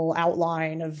fundamental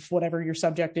outline of whatever your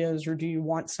subject is, or do you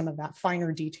want some of that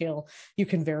finer detail? You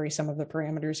can vary some of the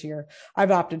parameters here.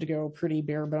 I've opted to go pretty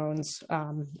bare bones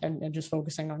and just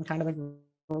focusing on kind of the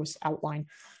gross outline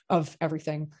of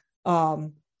everything.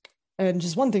 And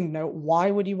just one thing to note, why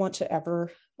would you want to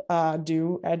ever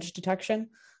do edge detection?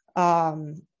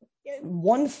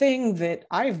 One thing that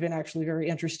I've been actually very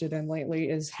interested in lately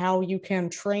is how you can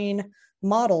train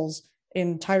models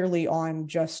entirely on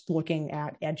just looking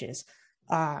at edges.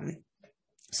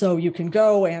 So you can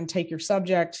go and take your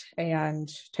subject and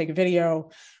take a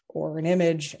video or an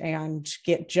image and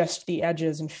get just the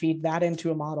edges and feed that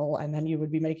into a model. And then you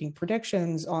would be making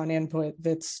predictions on input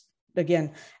that's,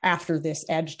 again, after this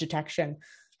edge detection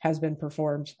has been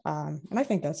performed. And I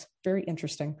think that's very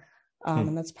interesting.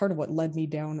 And that's part of what led me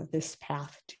down this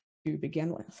path to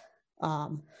begin with.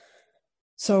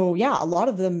 So yeah, a lot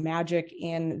of the magic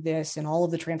in this and all of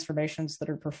the transformations that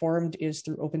are performed is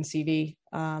through OpenCV.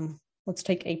 Let's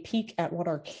take a peek at what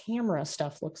our camera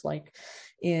stuff looks like,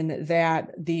 in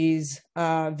that these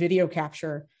video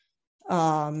capture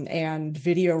and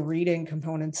video reading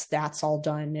components, that's all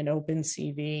done in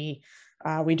OpenCV.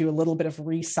 We do a little bit of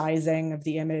resizing of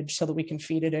the image so that we can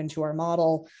feed it into our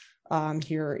model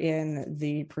here in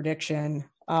the prediction.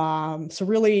 So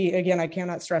really, again, I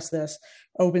cannot stress this,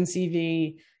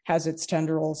 OpenCV has its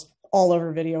tendrils all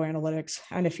over video analytics.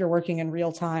 And if you're working in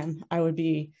real time, I would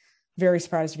be very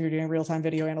surprised if you're doing real-time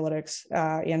video analytics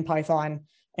in Python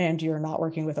and you're not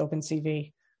working with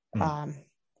OpenCV.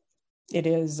 It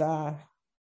is, as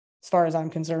far as I'm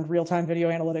concerned, real-time video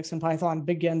analytics in Python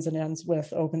begins and ends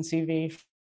with OpenCV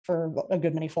for a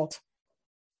good many folks.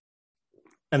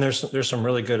 And there's some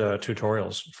really good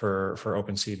tutorials for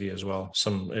OpenCV as well.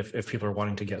 Some if people are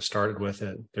wanting to get started with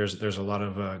it, there's a lot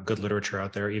of good literature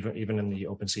out there, even in the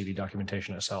OpenCV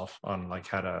documentation itself, on like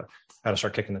how to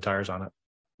start kicking the tires on it.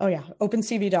 Oh yeah,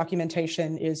 OpenCV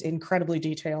documentation is incredibly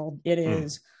detailed. It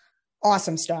is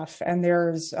awesome stuff, and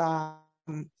there's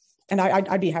and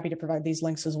I'd be happy to provide these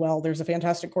links as well. There's a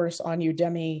fantastic course on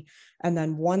Udemy, and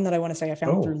then one that I want to say I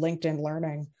found through LinkedIn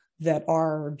Learning that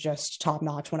are just top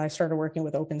notch. When I started working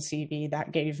with OpenCV,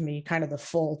 that gave me kind of the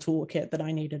full toolkit that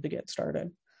I needed to get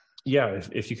started. Yeah,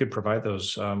 if you could provide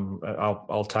those,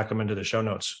 I'll tack them into the show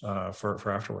notes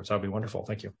for afterwards. That'd be wonderful.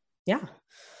 Thank you. Yeah.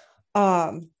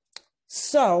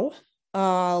 So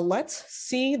let's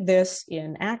see this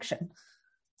in action.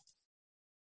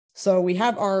 So we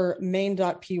have our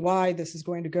main.py. This is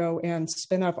going to go and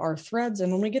spin up our threads.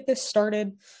 And when we get this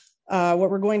started, what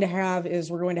we're going to have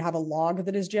is we're going to have a log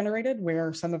that is generated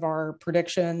where some of our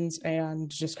predictions and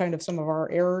just kind of some of our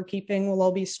error keeping will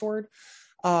all be stored.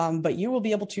 But you will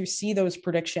be able to see those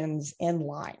predictions in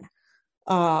line.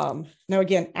 Now,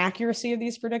 again, accuracy of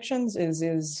these predictions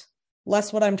is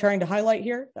less what I'm trying to highlight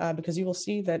here, because you will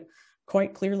see that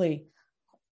quite clearly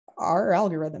our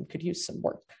algorithm could use some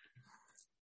work.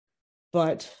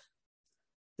 But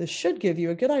this should give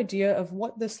you a good idea of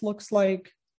what this looks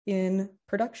like in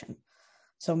production.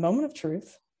 So moment of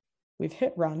truth, we've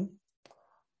hit run.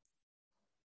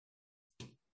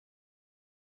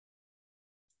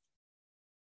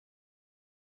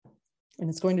 And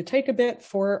it's going to take a bit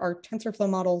for our TensorFlow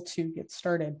model to get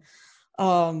started.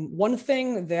 One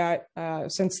thing that,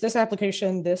 since this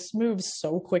application, this moves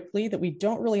so quickly that we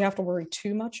don't really have to worry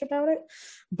too much about it.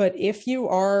 But if you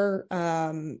are,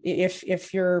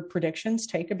 if your predictions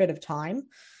take a bit of time,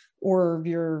 or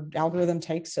your algorithm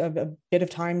takes a bit of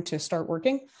time to start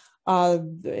working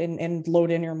and load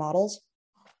in your models,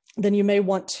 then you may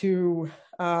want to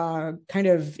kind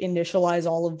of initialize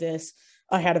all of this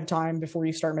ahead of time before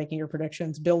you start making your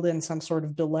predictions. Build in some sort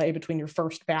of delay between your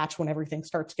first batch when everything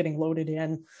starts getting loaded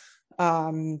in,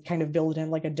 kind of build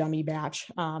in like a dummy batch,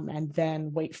 and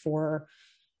then wait for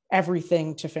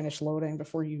everything to finish loading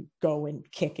before you go and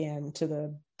kick into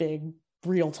the big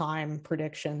real-time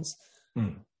predictions.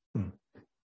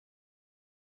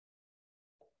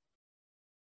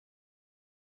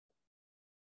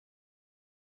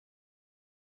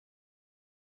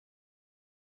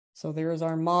 So there's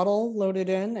our model loaded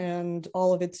in and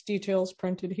all of its details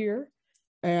printed here.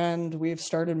 And we've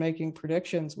started making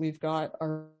predictions. We've got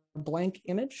our blank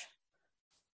image.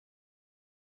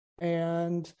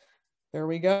 And there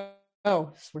we go.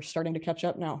 So we're starting to catch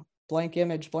up now. Blank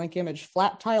image,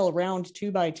 flat tile, round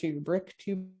 2x2, brick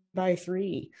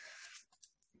 2x3.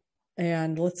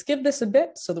 And let's give this a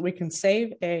bit so that we can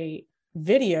save a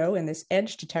video in this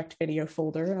edge detect video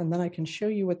folder. And then I can show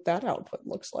you what that output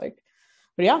looks like.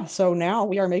 But yeah, so now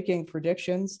we are making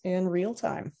predictions in real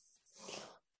time.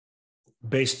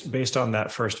 Based on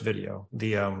that first video,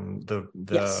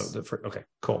 Yes. Okay,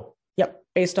 cool. Yep,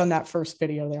 based on that first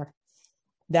video there.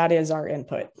 That is our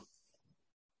input.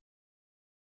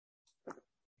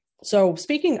 So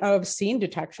speaking of scene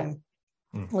detection,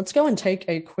 let's go and take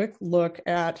a quick look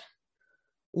at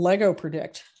Lego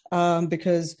Predict,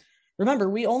 because remember,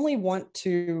 we only want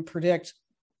to predict.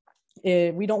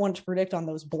 We don't want to predict on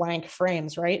those blank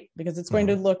frames, right? Because it's going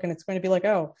to look and it's going to be like,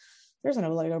 oh, there's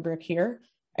no Lego brick here.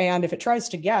 And if it tries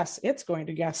to guess, it's going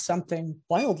to guess something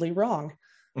wildly wrong.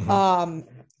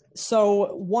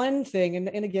 So one thing,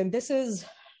 and again, this is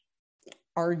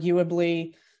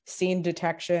arguably scene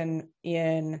detection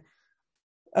in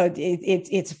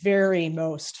its very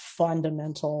most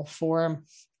fundamental form,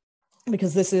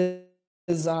 because this is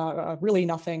really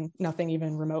nothing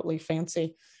even remotely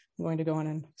fancy. I'm going to go in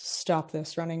and stop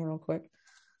this running real quick.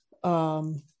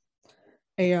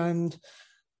 And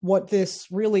what this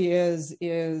really is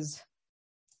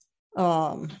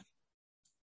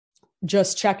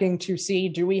just checking to see,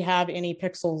 do we have any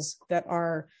pixels that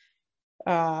are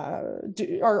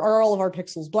all of our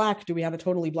pixels black? Do we have a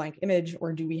totally blank image,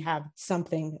 or do we have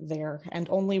something there? And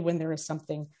only when there is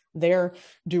something there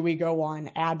do we go on,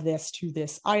 add this to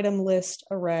this item list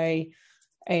array,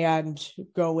 and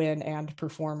go in and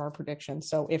perform our predictions.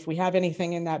 So if we have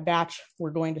anything in that batch, we're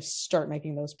going to start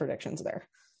making those predictions there.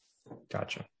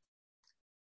 Gotcha.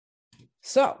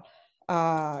 So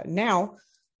now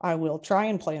I will try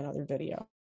and play another video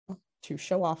to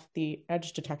show off the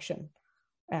edge detection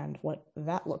and what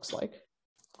that looks like.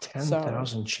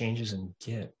 10,000 changes in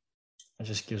Git. That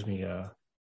just gives me a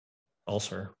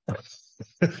ulcer.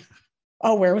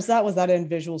 Oh, where was that? Was that in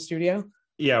Visual Studio?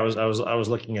 Yeah, I was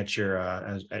looking at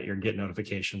your Git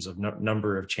notifications of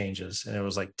number of changes, and it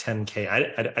was like 10K.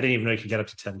 I didn't even know you could get up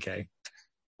to 10K.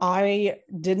 I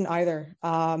didn't either.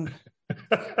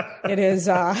 It is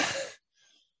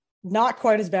not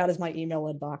quite as bad as my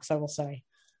email inbox, I will say.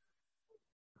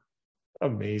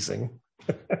 Amazing.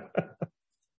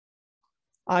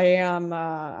 I am.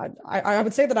 I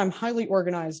would say that I'm highly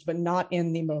organized, but not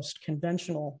in the most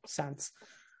conventional sense.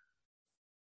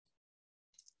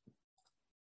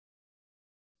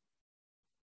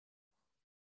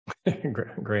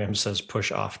 Graham says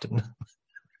push often.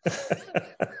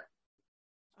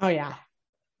 Oh yeah.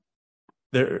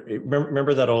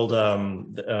 Remember that old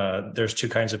there's two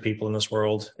kinds of people in this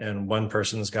world, and one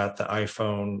person's got the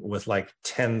iPhone with like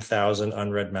 10,000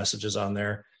 unread messages on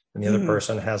there, and the other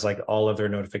person has like all of their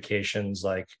notifications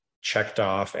like checked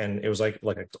off, and it was like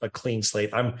a clean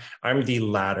slate. I'm the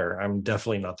latter. I'm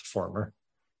definitely not the former.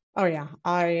 Oh yeah.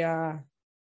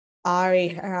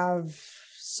 I have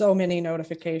so many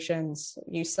notifications.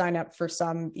 You sign up for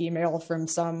some email from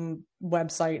some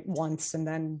website once and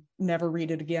then never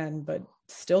read it again, but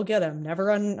still get them, never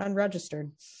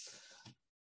unregistered.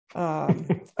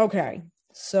 Okay,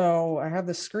 so I have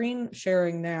the screen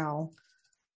sharing now,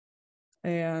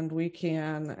 and we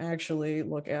can actually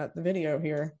look at the video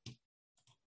here.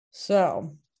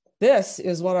 So this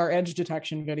is what our edge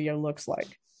detection video looks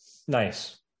like.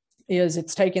 Nice.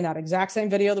 It's taking that exact same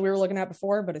video that we were looking at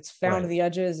before, but it's found the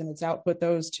edges and it's output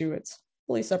those to its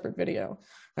fully separate video.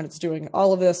 And it's doing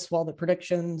all of this while the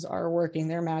predictions are working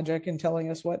their magic and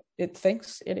telling us what it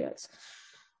thinks it is.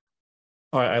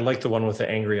 Oh, I like the one with the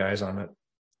angry eyes on it.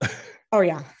 Oh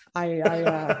yeah,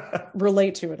 I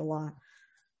relate to it a lot.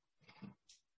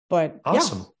 But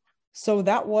awesome. Yeah. So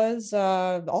that was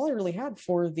all I really had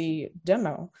for the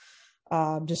demo.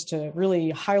 Just to really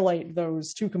highlight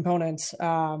those two components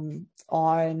on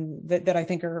that I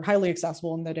think are highly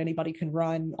accessible and that anybody can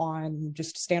run on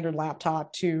just standard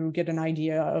laptop to get an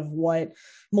idea of what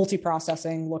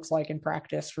multiprocessing looks like in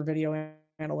practice for video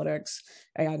analytics,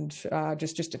 and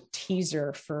just a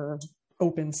teaser for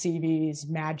OpenCV's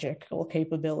magical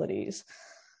capabilities.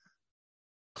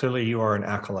 Clearly, you are an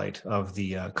acolyte of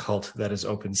the cult that is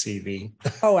OpenCV.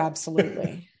 Oh,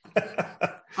 absolutely.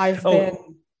 I've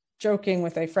been joking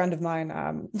with a friend of mine.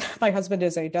 My husband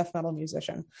is a death metal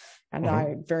musician, and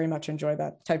I very much enjoy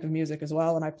that type of music as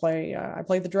well. And I play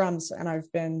the drums, and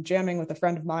I've been jamming with a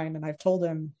friend of mine, and I've told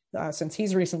him since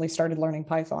he's recently started learning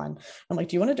Python, I'm like,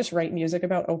 do you want to just write music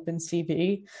about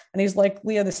OpenCV? And he's like,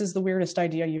 Leah, this is the weirdest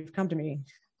idea you've come to me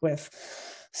with.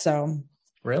 So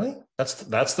really?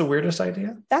 That's the weirdest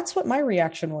idea? That's what my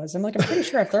reaction was. I'm like, I'm pretty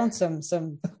sure I've thrown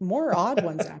some more odd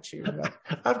ones at you. But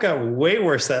I've got way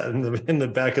worse that in the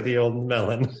back of the old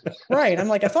melon. Right. I'm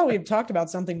like, I thought we'd talked about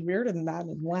something weirder than that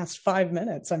in the last 5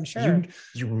 minutes, I'm sure.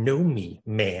 You know me,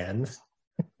 man.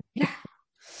 Yeah.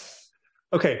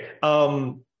 Okay.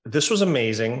 This was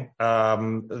amazing.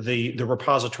 The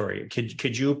repository.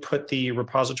 Could you put the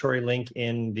repository link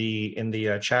in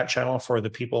the chat channel for the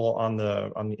people in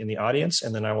the audience,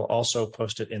 and then I will also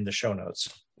post it in the show notes.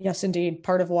 Yes, indeed.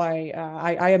 Part of why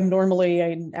I am normally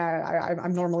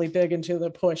I'm normally big into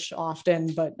the push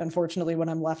often, but unfortunately, when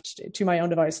I'm left to my own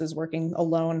devices, working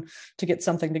alone to get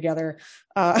something together,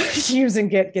 using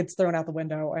Git gets thrown out the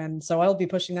window, and so I'll be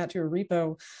pushing that to a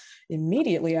repo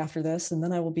immediately after this, and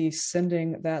then I will be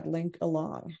sending that link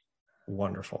along.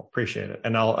 Wonderful, appreciate it,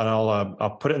 and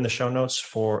I'll put it in the show notes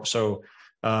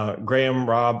Graham,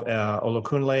 Rob,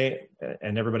 Olukunle,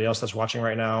 and everybody else that's watching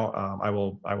right now. I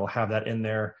will have that in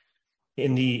there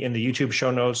in the YouTube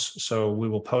show notes. So we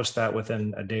will post that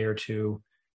within a day or two.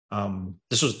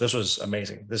 This was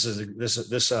amazing.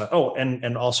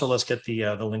 And also let's get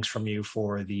the links from you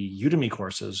for the Udemy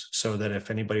courses, so that if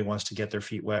anybody wants to get their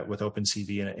feet wet with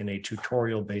OpenCV in a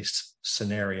tutorial based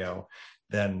scenario,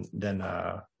 then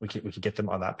we could get them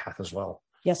on that path as well.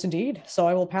 Yes, indeed. So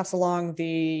I will pass along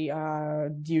the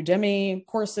Udemy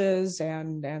courses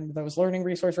and those learning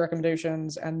resource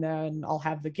recommendations, and then I'll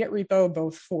have the Git repo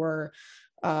both for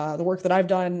the work that I've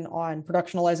done on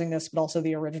productionalizing this, but also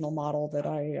the original model that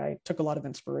I took a lot of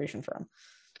inspiration from.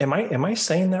 Am I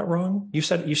saying that wrong? You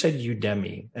said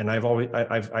Udemy, and I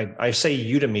say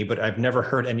Udemy, but I've never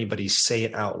heard anybody say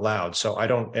it out loud. So I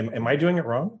don't. Am I doing it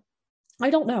wrong?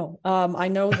 I don't know. I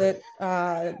know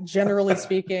that generally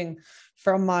speaking,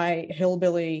 from my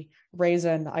hillbilly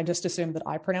raisin, I just assume that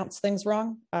I pronounce things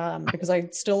wrong, because I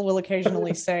still will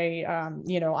occasionally say,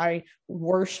 I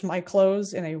wash my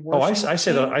clothes in a wash. I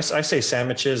say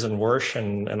sandwiches and wash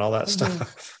and all that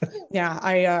stuff. Yeah,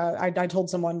 I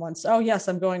told someone once, oh yes,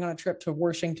 I'm going on a trip to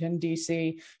Washington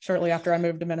D.C. shortly after I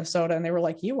moved to Minnesota, and they were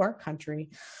like, you are country.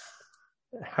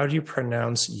 How do you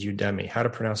pronounce Udemy? How to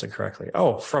pronounce it correctly?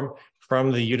 Oh, from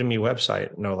the Udemy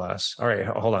website, no less. All right,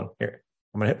 hold on. Here,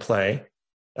 I'm gonna hit play.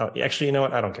 Oh, actually, you know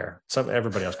what? I don't care.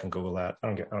 Everybody else can Google that. I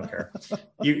don't care.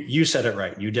 You said it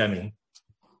right. Udemy.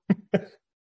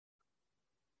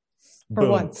 For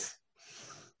once.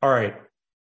 All right,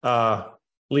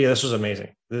 Leah, this was amazing.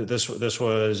 This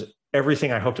was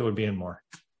everything I hoped it would be and more.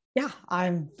 Yeah,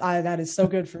 that is so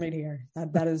good for me to hear.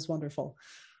 That is wonderful.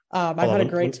 I've had a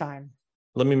great time.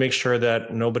 Let me make sure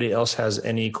that nobody else has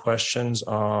any questions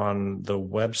on the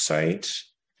website.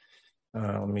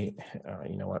 Let me,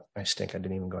 you know what? I stink. I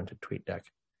didn't even go into TweetDeck. Let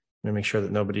me make sure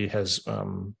that nobody has,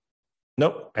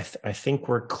 nope. I think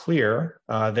we're clear.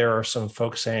 There are some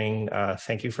folks saying,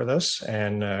 thank you for this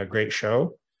and great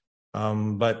show,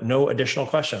 but no additional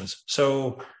questions.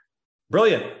 So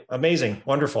brilliant, amazing,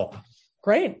 wonderful.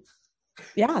 Great.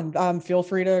 Yeah, feel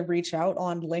free to reach out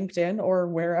on LinkedIn or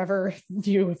wherever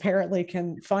you apparently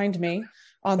can find me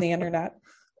on the internet,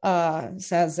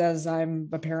 as I'm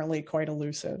apparently quite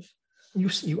elusive.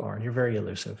 You are. You're very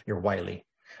elusive. You're wily.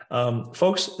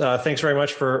 Folks, thanks very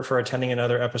much for attending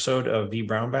another episode of the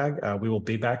Brown Bag. We will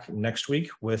be back next week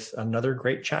with another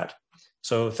great chat.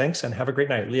 So thanks and have a great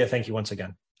night. Leah, thank you once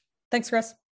again. Thanks,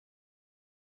 Chris.